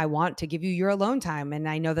two, yeah, I want to give you your alone time. And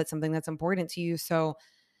I know that's something that's important to you. So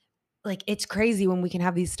like, it's crazy when we can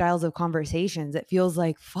have these styles of conversations. It feels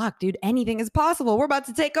like, fuck, dude, anything is possible. We're about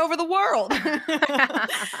to take over the world.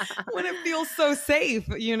 When it feels so safe,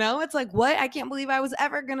 it's like, what? I can't believe I was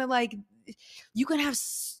ever going to you can have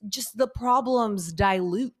just the problems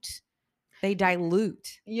dilute. They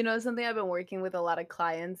dilute. Something I've been working with a lot of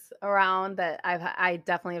clients around that I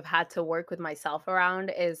definitely have had to work with myself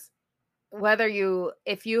around is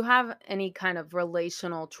if you have any kind of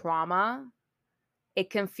relational trauma, it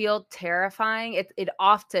can feel terrifying. It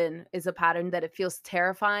often is a pattern that it feels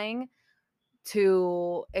terrifying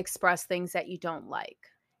to express things that you don't like.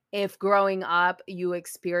 If growing up you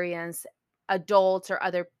experience adults or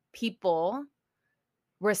other people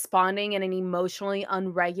responding in an emotionally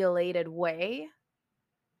unregulated way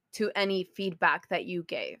to any feedback that you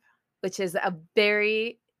gave, which is a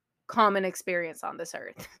very common experience on this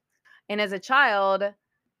earth. And as a child,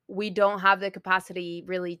 we don't have the capacity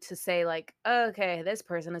really to say like, okay, this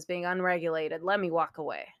person is being unregulated, let me walk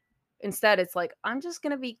away. Instead, it's like, I'm just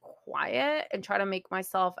going to be quiet and try to make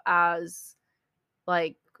myself as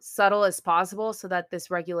like subtle as possible so that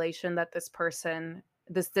this regulation that this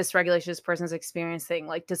dysregulation this person's experiencing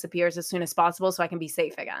like disappears as soon as possible so I can be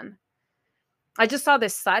safe again. I just saw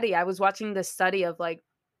this study. I was watching this study of like,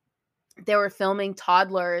 they were filming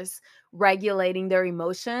toddlers regulating their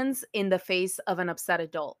emotions in the face of an upset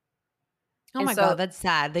adult. Oh my God, that's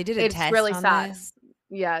sad. They did a test really on sad. this?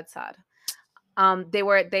 Yeah, it's sad. They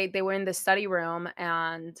were in the study room,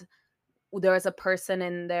 and there was a person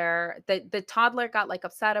in there. The toddler got like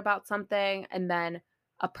upset about something, and then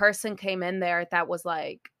a person came in there that was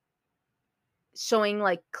like showing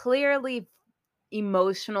like clearly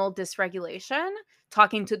emotional dysregulation,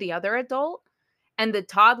 talking to the other adult. And the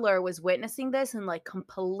toddler was witnessing this and like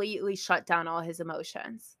completely shut down all his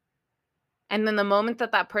emotions. And then the moment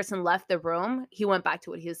that person left the room, he went back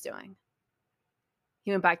to what he was doing.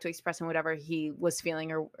 He went back to expressing whatever he was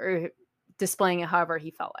feeling or displaying it however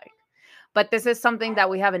he felt like. But this is something that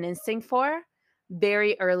we have an instinct for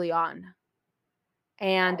very early on.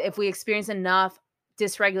 And if we experience enough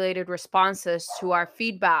dysregulated responses to our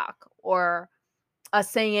feedback or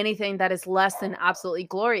us saying anything that is less than absolutely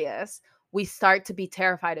glorious, we start to be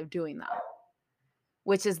terrified of doing that,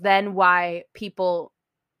 which is then why people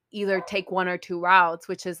either take one or two routes,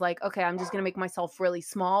 which is like, okay, I'm just going to make myself really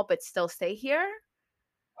small, but still stay here.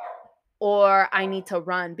 Or I need to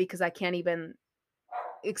run because I can't even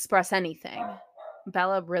express anything.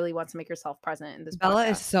 Bella really wants to make herself present in this Bella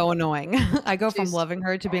podcast. is so annoying. I go from She's loving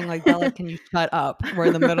her to being like, Bella, can you shut up? We're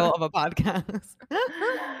in the middle of a podcast.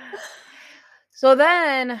 So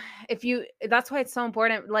then that's why it's so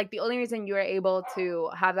important. Like, the only reason you are able to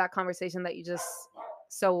have that conversation that you just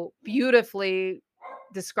so beautifully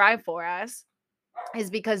described for us is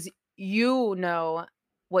because you know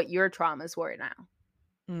what your traumas were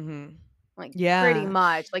now. Mm-hmm. Like, pretty Yeah.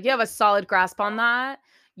 much. Like, you have a solid grasp on that.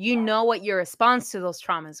 You know what your response to those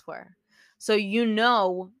traumas were. So you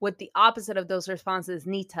know what the opposite of those responses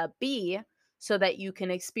need to be so that you can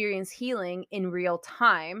experience healing in real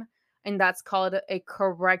time. And that's called a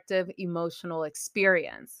corrective emotional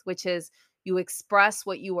experience, which is you express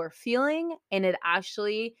what you are feeling and it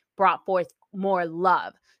actually brought forth more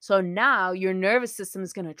love. So now your nervous system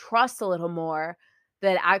is going to trust a little more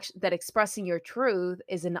that expressing your truth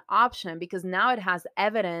is an option because now it has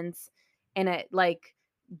evidence and it like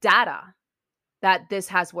data that this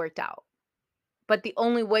has worked out. But the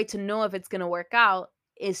only way to know if it's going to work out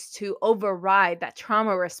is to override that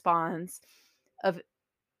trauma response of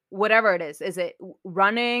whatever it is. Is it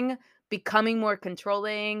running, becoming more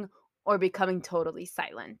controlling, or becoming totally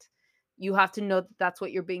silent? You have to know that that's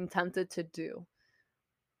what you're being tempted to do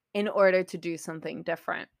in order to do something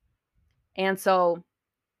different. And so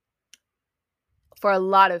for a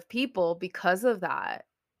lot of people, because of that,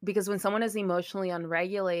 because when someone is emotionally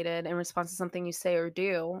unregulated in response to something you say or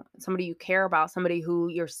do, somebody you care about, somebody who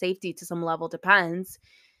your safety to some level depends,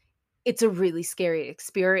 it's a really scary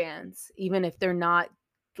experience. Even if they're not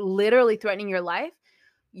literally threatening your life,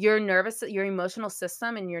 your emotional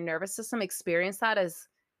system and your nervous system experience that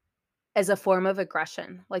as a form of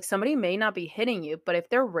aggression. Like, somebody may not be hitting you, but if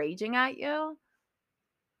they're raging at you,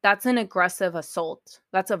 that's an aggressive assault.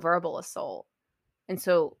 That's a verbal assault. And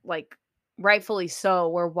so, like, rightfully so,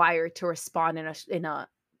 we're wired to respond in a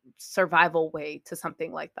survival way to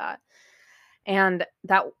something like that. And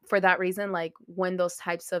that for that reason, like, when those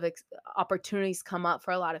types of opportunities come up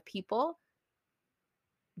for a lot of people,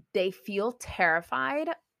 they feel terrified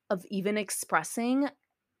of even expressing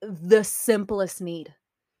the simplest need.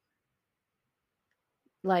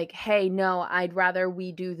 Like, hey, no, I'd rather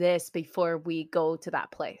we do this before we go to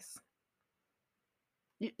that place.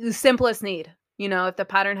 The simplest need. If the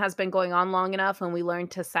pattern has been going on long enough and we learn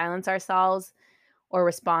to silence ourselves or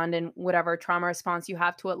respond in whatever trauma response you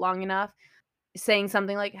have to it long enough, saying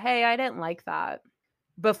something like, "Hey, I didn't like that."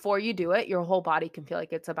 Before you do it, your whole body can feel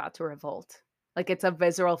like it's about to revolt. Like, it's a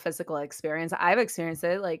visceral physical experience. I've experienced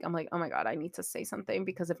it. Like, I'm like, "Oh my god, I need to say something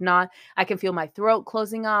because if not, I can feel my throat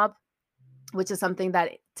closing up," which is something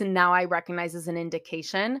that to now I recognize as an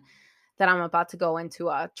indication that I'm about to go into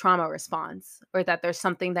a trauma response or that there's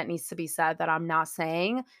something that needs to be said that I'm not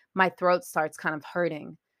saying. My throat starts kind of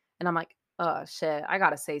hurting. And I'm like, oh shit, I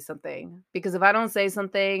gotta say something. Because if I don't say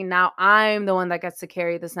something, now I'm the one that gets to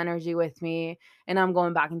carry this energy with me and I'm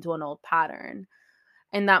going back into an old pattern.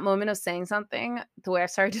 And that moment of saying something, the way I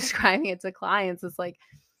started describing it to clients is like,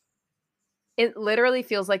 it literally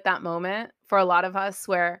feels like that moment for a lot of us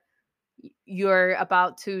where you're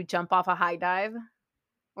about to jump off a high dive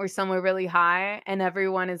or somewhere really high and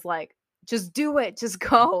everyone is like, just do it, just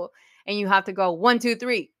go. And you have to go 1, 2,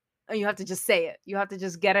 3. And you have to just say it. You have to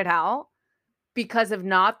just get it out. Because if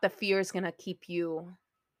not, the fear is gonna keep you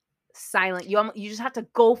silent. You just have to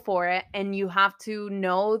go for it. And you have to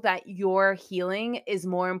know that your healing is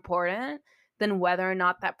more important than whether or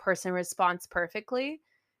not that person responds perfectly.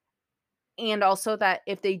 And also that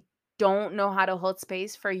if they don't know how to hold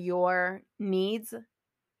space for your needs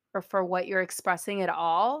or for what you're expressing at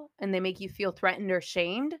all and they make you feel threatened or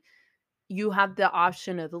shamed, you have the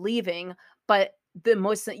option of leaving. But the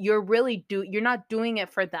most you're not doing it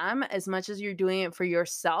for them as much as you're doing it for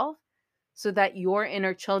yourself so that your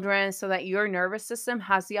inner children, so that your nervous system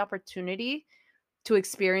has the opportunity to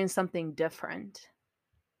experience something different.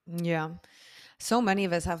 Yeah. So many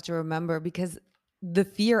of us have to remember because the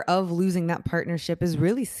fear of losing that partnership is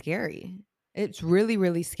really scary. It's really,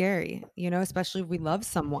 really scary, especially if we love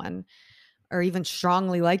someone or even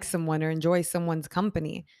strongly like someone or enjoy someone's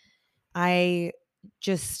company. I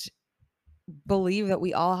just believe that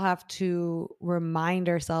we all have to remind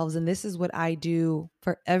ourselves, and this is what I do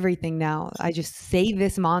for everything now. I just say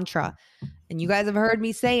this mantra, and you guys have heard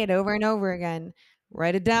me say it over and over again.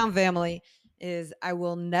 Write it down, family, is I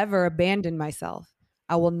will never abandon myself.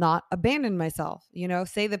 I will not abandon myself.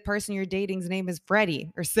 Say the person you're dating's name is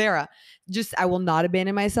Freddie or Sarah. Just, I will not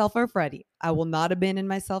abandon myself or Freddie. I will not abandon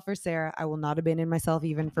myself or Sarah. I will not abandon myself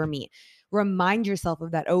even for me. Remind yourself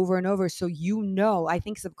of that over and over. So, I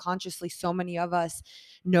think subconsciously, so many of us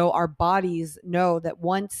know our bodies know that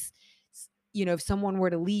once if someone were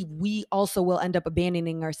to leave, we also will end up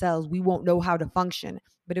abandoning ourselves. We won't know how to function.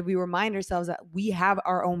 But if we remind ourselves that we have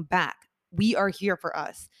our own back, we are here for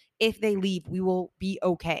us. If they leave, we will be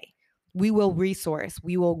okay. We will resource,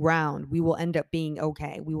 we will ground, we will end up being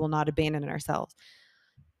okay. We will not abandon ourselves.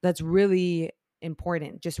 That's really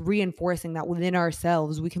important. Just reinforcing that within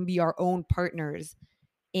ourselves, we can be our own partners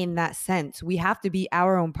in that sense. We have to be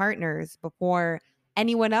our own partners before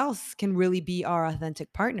anyone else can really be our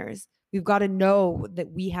authentic partners. We've got to know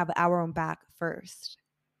that we have our own back first.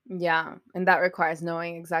 Yeah. And that requires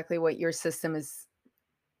knowing exactly what your system is,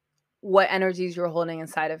 what energies you're holding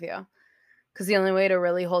inside of you. Because the only way to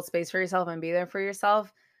really hold space for yourself and be there for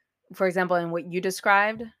yourself, for example, in what you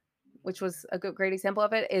described, which was a great example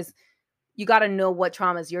of it, is you got to know what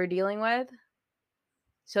traumas you're dealing with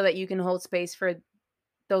so that you can hold space for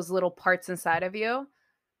those little parts inside of you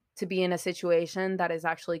to be in a situation that is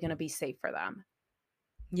actually going to be safe for them.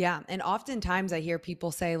 Yeah. And oftentimes I hear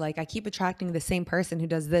people say, like, I keep attracting the same person who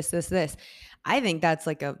does this, this, this. I think that's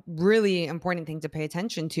like a really important thing to pay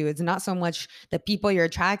attention to. It's not so much the people you're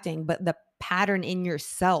attracting, but the pattern in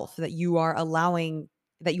yourself that you are allowing,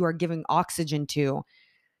 that you are giving oxygen to,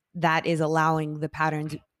 that is allowing the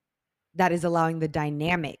patterns, that is allowing the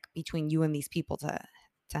dynamic between you and these people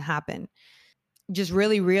to happen. Just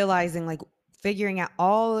really realizing, like, figuring out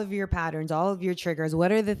all of your patterns, all of your triggers.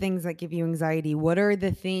 What are the things that give you anxiety? What are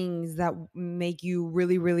the things that make you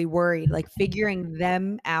really, really worried? Like figuring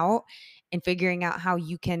them out and figuring out how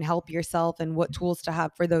you can help yourself and what tools to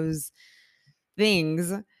have for those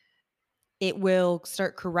things. It will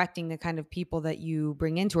start correcting the kind of people that you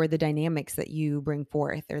bring into, or the dynamics that you bring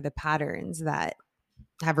forth, or the patterns that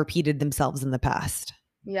have repeated themselves in the past.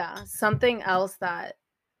 Yeah. Something else that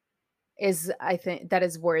is, I think, that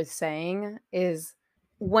is worth saying is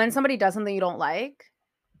when somebody does something you don't like,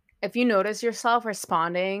 if you notice yourself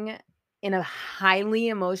responding in a highly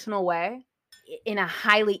emotional way, in a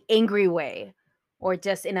highly angry way, or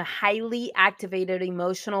just in a highly activated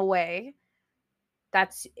emotional way,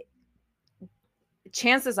 that's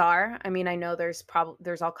chances are, I mean, I know there's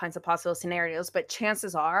all kinds of possible scenarios, but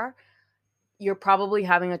chances are you're probably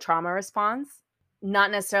having a trauma response,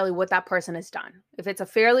 not necessarily what that person has done. If it's a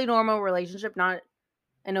fairly normal relationship, not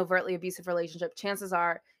an overtly abusive relationship, chances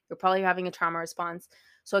are you're probably having a trauma response.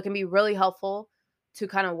 So it can be really helpful to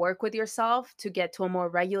kind of work with yourself to get to a more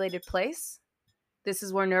regulated place. This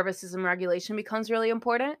is where nervous system regulation becomes really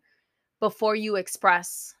important before you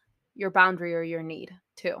express your boundary or your need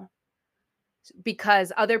too.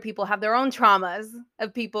 Because other people have their own traumas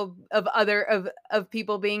of people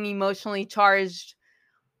being emotionally charged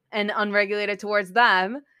and unregulated towards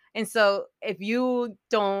them. And so if you're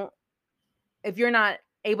not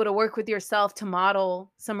able to work with yourself to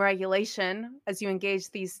model some regulation as you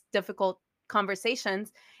engage these difficult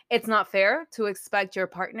conversations, it's not fair to expect your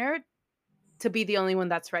partner to be the only one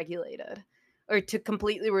that's regulated or to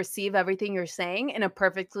completely receive everything you're saying in a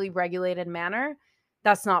perfectly regulated manner.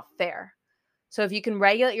 That's not fair. So if you can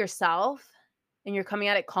regulate yourself and you're coming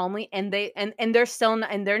at it calmly, and they're still not,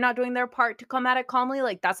 and they're not doing their part to come at it calmly,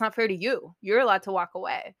 like that's not fair to you. You're allowed to walk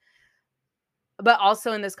away. But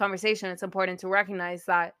also in this conversation, it's important to recognize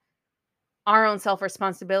that our own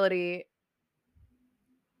self-responsibility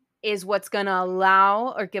is what's going to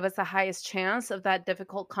allow or give us the highest chance of that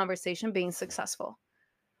difficult conversation being successful.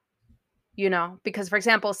 Because for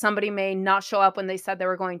example, somebody may not show up when they said they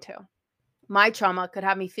were going to. My trauma could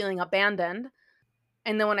have me feeling abandoned.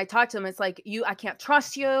 And then when I talk to them, it's like, I can't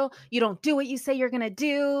trust you. You don't do what you say you're going to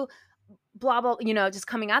do, blah, blah, just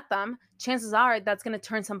coming at them. Chances are that's going to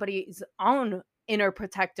turn somebody's own inner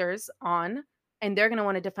protectors on, and they're going to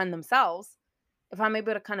want to defend themselves. If I'm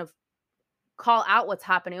able to kind of call out what's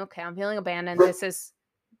happening, okay, I'm feeling abandoned.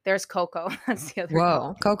 There's Coco. That's the other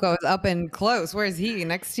Whoa, Coco. Coco is up and close. Where is he?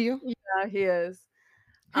 Next to you? Yeah, he is.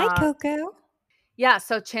 Hi, Coco. Yeah,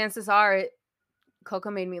 so chances are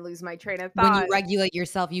Coco made me lose my train of When you thought. regulate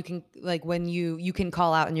yourself, you can, like, when you can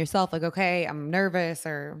call out on yourself, like, okay, I'm nervous,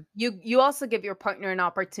 or You also give your partner an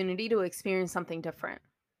opportunity to experience something different.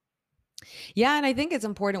 yeah. And I think it's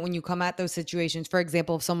important when you come at those situations. For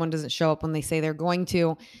example, if someone doesn't show up when they say they're going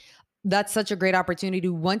to, that's such a great opportunity.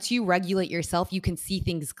 Once you regulate yourself, you can see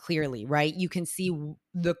things clearly, right? You can see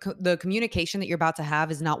the communication that you're about to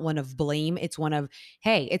have is not one of blame. It's one of,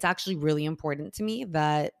 hey, it's actually really important to me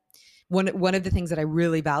that one of the things that I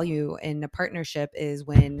really value in a partnership is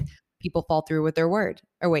when people fall through with their word.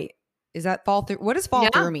 Or wait, is that fall through? What does fall Yeah.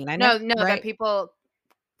 through mean? I No, never, no, that right? people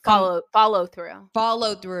Come follow through.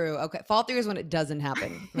 follow through. Okay. Fall through is when it doesn't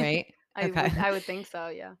happen, right? Okay. I would think so,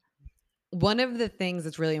 yeah. One of the things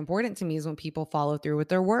that's really important to me is when people follow through with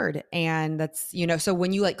their word. And that's, so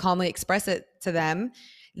when you like calmly express it to them,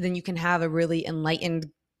 then you can have a really enlightened,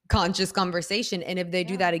 conscious conversation. And if they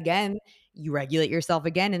do Yeah. that again, you regulate yourself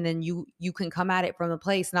again. And then you can come at it from a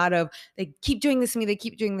place not of they keep doing this to me, they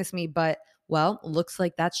keep doing this to me, but well, looks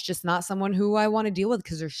like that's just not someone who I want to deal with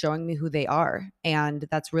because they're showing me who they are. And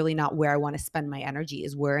that's really not where I want to spend my energy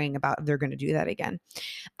is worrying about if they're going to do that again.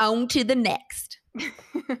 On to the next.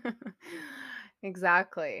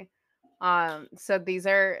 Exactly. So these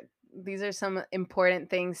are some important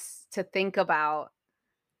things to think about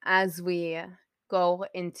as we go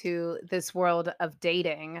into this world of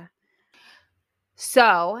dating.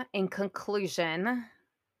 So, in conclusion,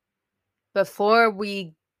 before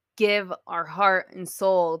we give our heart and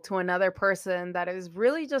soul to another person that is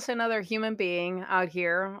really just another human being out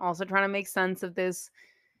here, also trying to make sense of this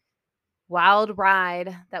wild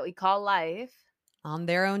ride that we call life On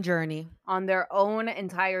their own journey. on their own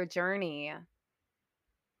entire journey,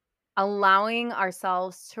 allowing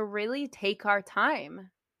ourselves to really take our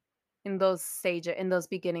time in those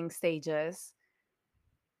beginning stages,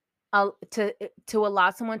 to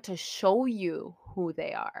allow someone to show you who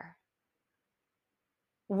they are,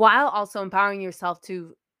 while also empowering yourself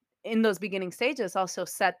to, in those beginning stages, also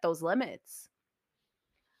set those limits.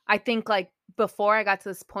 I think, like, before I got to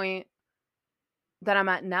this point that I'm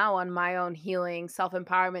at now on my own healing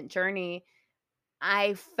self-empowerment journey,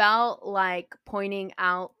 I felt like pointing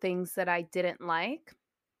out things that I didn't like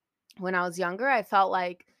when I was younger. I felt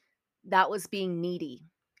like that was being needy.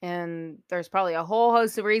 And there's probably a whole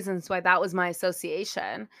host of reasons why that was my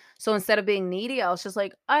association. So instead of being needy, I was just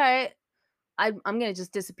like, all right, I'm going to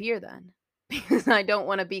just disappear then because I don't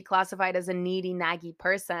want to be classified as a needy, naggy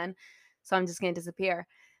person. So I'm just going to disappear.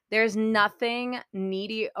 There's nothing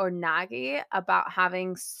needy or naggy about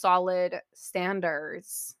having solid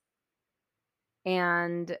standards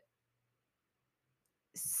and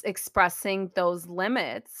expressing those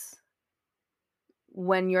limits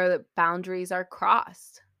when your boundaries are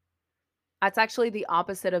crossed. That's actually the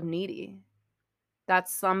opposite of needy.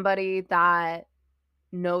 That's somebody that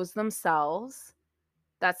knows themselves.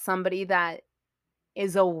 That's somebody that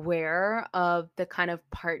is aware of the kind of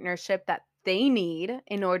partnership that they need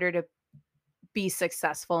in order to be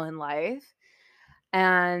successful in life.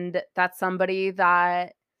 And that's somebody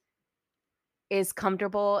that is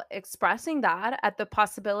comfortable expressing that at the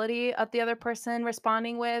possibility of the other person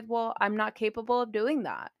responding with, well, I'm not capable of doing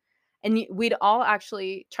that. And we'd all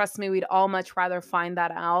actually, trust me, we'd all much rather find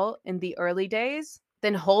that out in the early days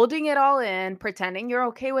than holding it all in, pretending you're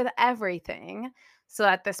okay with everything so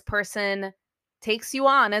that this person takes you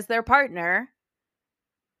on as their partner,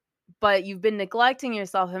 but you've been neglecting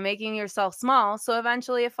yourself and making yourself small. So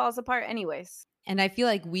eventually it falls apart, anyways. And I feel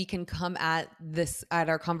like we can come at this at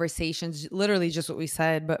our conversations, literally just what we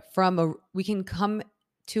said, but we can come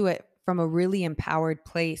to it from a really empowered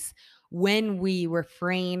place when we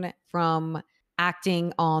refrain from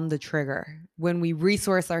acting on the trigger, when we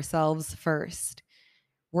resource ourselves first.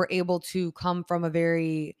 We're able to come from a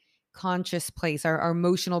very conscious place. Our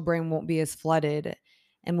emotional brain won't be as flooded,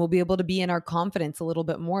 and we'll be able to be in our confidence a little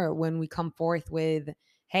bit more when we come forth with,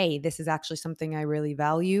 hey, this is actually something I really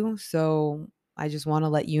value. So I just want to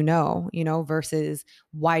let versus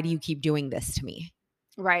why do you keep doing this to me?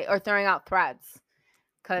 Right. Or throwing out threats.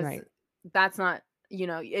 Because Right. that's not,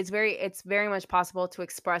 it's very much possible to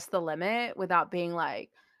express the limit without being like,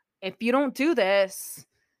 if you don't do this,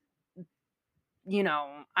 you know,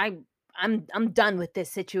 I I'm done with this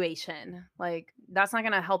situation. Like, that's not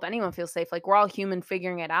gonna help anyone feel safe. Like, we're all human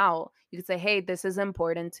figuring it out. You could say, hey, this is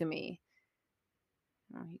important to me.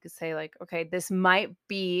 You could say, like, okay, this might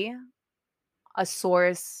be a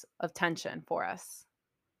source of tension for us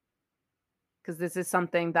because this is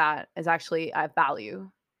something that is actually I value.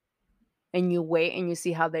 And you wait and you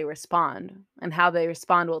see how they respond, and how they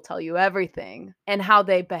respond will tell you everything, and how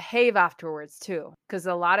they behave afterwards too, because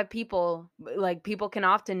a lot of people, like, people can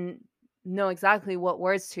often know exactly what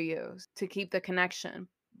words to use to keep the connection.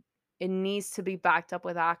 It needs to be backed up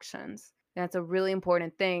with actions. That's a really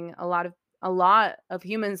important thing. A lot of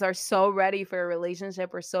humans are so ready for a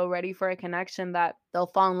relationship or so ready for a connection that they'll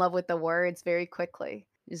fall in love with the words very quickly.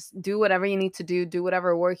 Just do whatever you need to do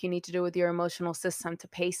whatever work you need to do with your emotional system to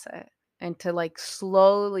pace it, and to, like,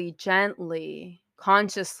 slowly, gently,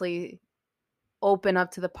 consciously open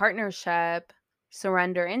up to the partnership,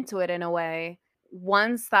 surrender into it in a way.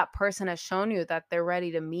 Once that person has shown you that they're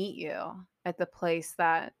ready to meet you at the place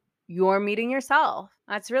that you're meeting yourself,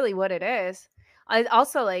 that's really what it is. I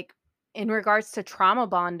also, like, in regards to trauma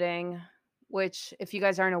bonding, which, if you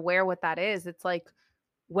guys aren't aware what that is, it's like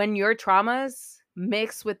when your traumas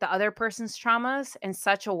mix with the other person's traumas in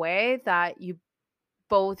such a way that you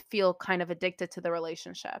both feel kind of addicted to the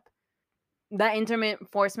relationship. That the intermittent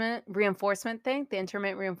reinforcement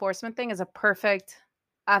thing is a perfect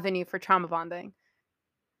avenue for trauma bonding.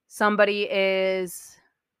 Somebody is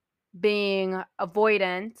being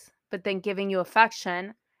avoidant, but then giving you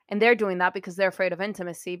affection, and they're doing that because they're afraid of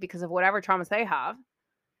intimacy because of whatever traumas they have.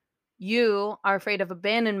 You are afraid of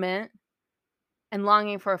abandonment and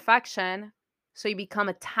longing for affection, so you become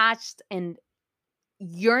attached and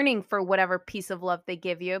yearning for whatever piece of love they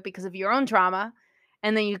give you because of your own trauma,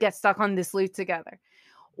 and then you get stuck on this loop together.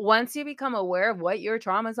 Once you become aware of what your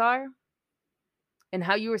traumas are and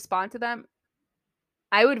how you respond to them,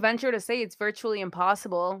 I would venture to say it's virtually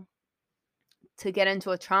impossible to get into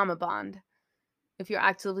a trauma bond if you're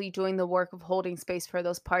actively doing the work of holding space for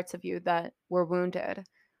those parts of you that were wounded,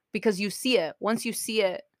 because you see it. Once you see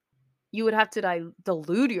it, you would have to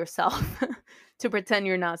delude yourself to pretend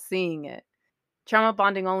you're not seeing it. Trauma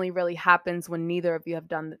bonding only really happens when neither of you have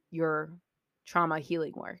done your trauma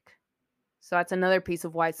healing work. So that's another piece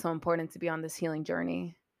of why it's so important to be on this healing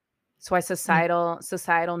journey. That's why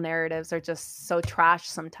societal narratives are just so trash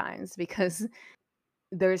sometimes, because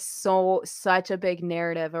there's such a big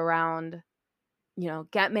narrative around,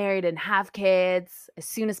 get married and have kids as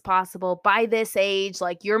soon as possible by this age.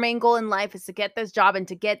 Like, your main goal in life is to get this job and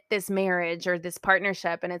to get this marriage or this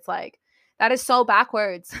partnership. And it's like, that is so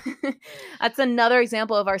backwards. That's another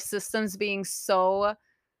example of our systems being so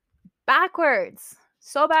backwards.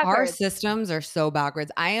 So Our backwards. systems are so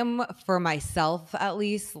backwards. I am, for myself at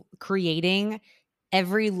least, creating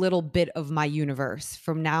every little bit of my universe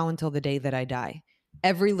from now until the day that I die.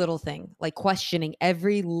 Every little thing, like questioning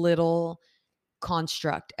every little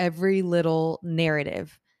construct, every little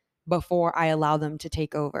narrative before I allow them to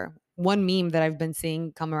take over. One meme that I've been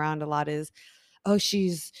seeing come around a lot is, oh,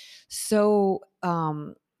 she's so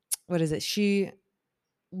what is it? She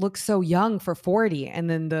looks so young for 40. And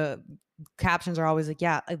then the captions are always like,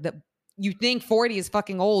 yeah, like you think 40 is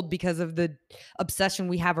fucking old because of the obsession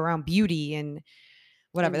we have around beauty and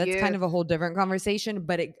whatever. And That's kind youth. of a whole different conversation,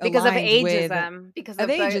 but it Because of aligns with ageism. Because of of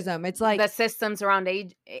ageism. It's like the systems around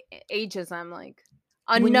ageism. Like,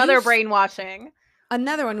 when you another brainwashing.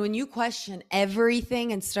 another one, when you question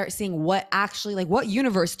everything and start seeing what actually, like, what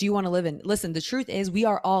universe do you want to live in? Listen, the truth is we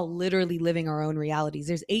are all literally living our own realities.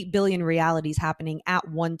 There's 8 billion realities happening at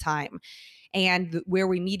one time. And where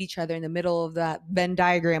we meet each other in the middle of that Venn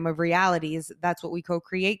diagram of realities, that's what we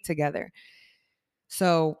co-create together.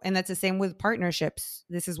 So, and that's the same with partnerships.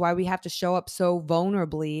 This is why we have to show up so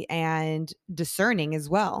vulnerably and discerning as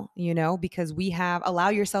well, because allow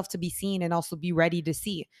yourself to be seen and also be ready to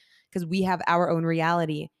see, because we have our own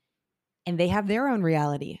reality and they have their own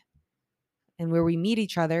reality. And where we meet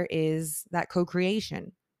each other is that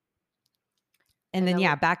co-creation. And then,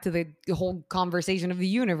 back to the whole conversation of the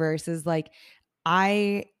universe is like,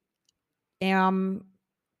 I am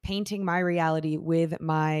painting my reality with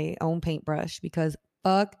my own paintbrush, because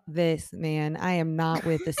fuck this, man. I am not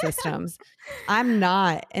with the systems. I'm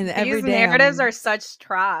not. And These narratives are such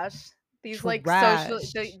trash. These trash.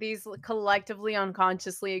 these collectively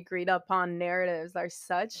unconsciously agreed upon narratives are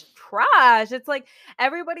such trash. It's like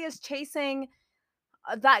everybody is chasing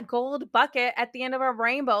that gold bucket at the end of a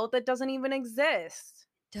rainbow that doesn't even exist.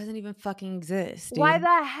 Doesn't even fucking exist, dude. Why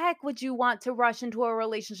the heck would you want to rush into a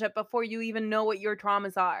relationship before you even know what your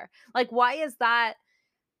traumas are? Like, why is that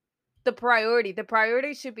the priority? The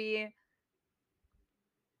priority should be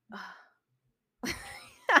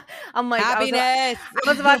I'm like, happiness. I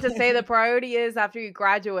was about to say the priority is after you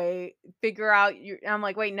graduate, figure out I'm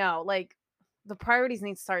like, wait, no, like, the priorities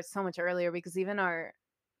need to start so much earlier, because even our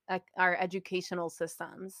educational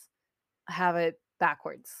systems have it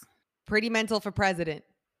backwards. Pretty mental for president.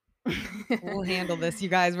 We'll handle this, you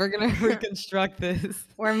guys. We're going to reconstruct this.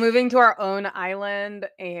 We're moving to our own island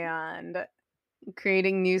and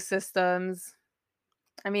creating new systems.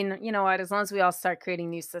 I mean, you know what? As long as we all start creating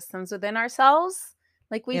new systems within ourselves,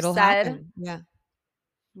 like we've It'll said, happen. Yeah.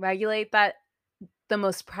 regulate that, the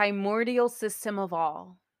most primordial system of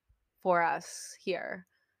all for us here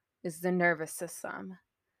is the nervous system.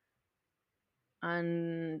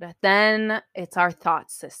 And then it's our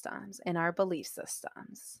thought systems and our belief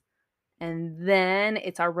systems. And then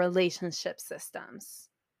it's our relationship systems.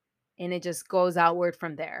 And it just goes outward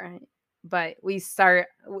from there. But we start,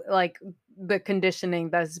 like, the conditioning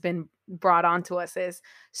that's been brought onto us is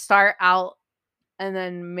start out, and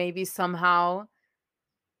then maybe somehow,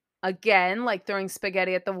 again, like throwing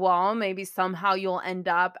spaghetti at the wall, maybe somehow you'll end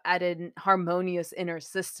up at an harmonious inner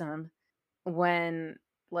system, when,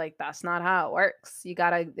 like, that's not how it works.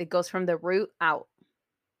 It goes from the root out.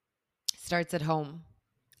 starts at home.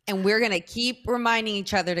 And we're going to keep reminding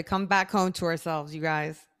each other to come back home to ourselves, you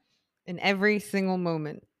guys, in every single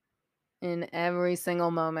moment. In every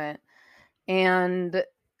single moment. And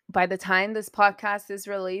by the time this podcast is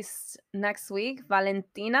released next week,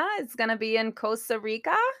 Valentina is going to be in Costa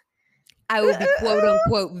Rica. I will be quote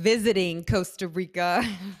unquote visiting Costa Rica.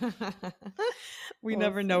 We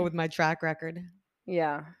never know with my track record.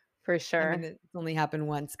 Yeah, for sure. I mean, it's only happened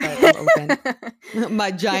once, but I'm open.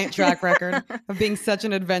 My giant track record of being such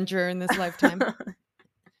an adventurer in this lifetime.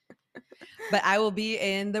 But I will be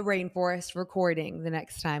in the rainforest recording the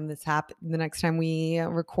next time this happens. The next time we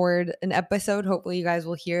record an episode, hopefully you guys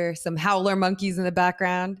will hear some howler monkeys in the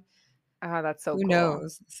background. Oh, that's so cool. Who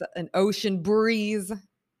knows? An ocean breeze.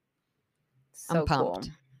 So I'm pumped.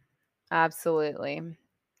 Cool. Absolutely.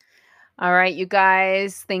 All right, you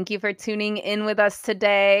guys. Thank you for tuning in with us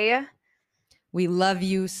today. We love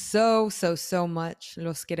you so, so, so much.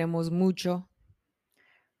 Los queremos mucho.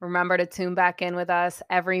 Remember to tune back in with us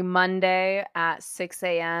every Monday at 6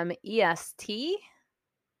 a.m. EST.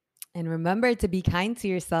 And remember to be kind to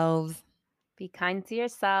yourselves. Be kind to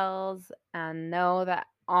yourselves and know that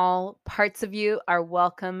all parts of you are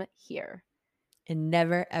welcome here. And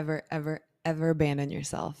never, ever, ever, ever abandon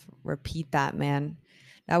yourself. Repeat that, man.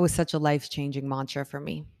 That was such a life-changing mantra for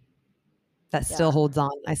me. That still holds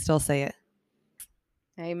on. I still say it.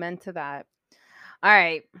 Amen to that. All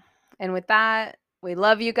right. And with that, we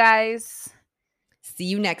love you guys. See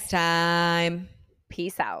you next time.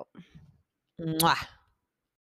 Peace out. Mwah.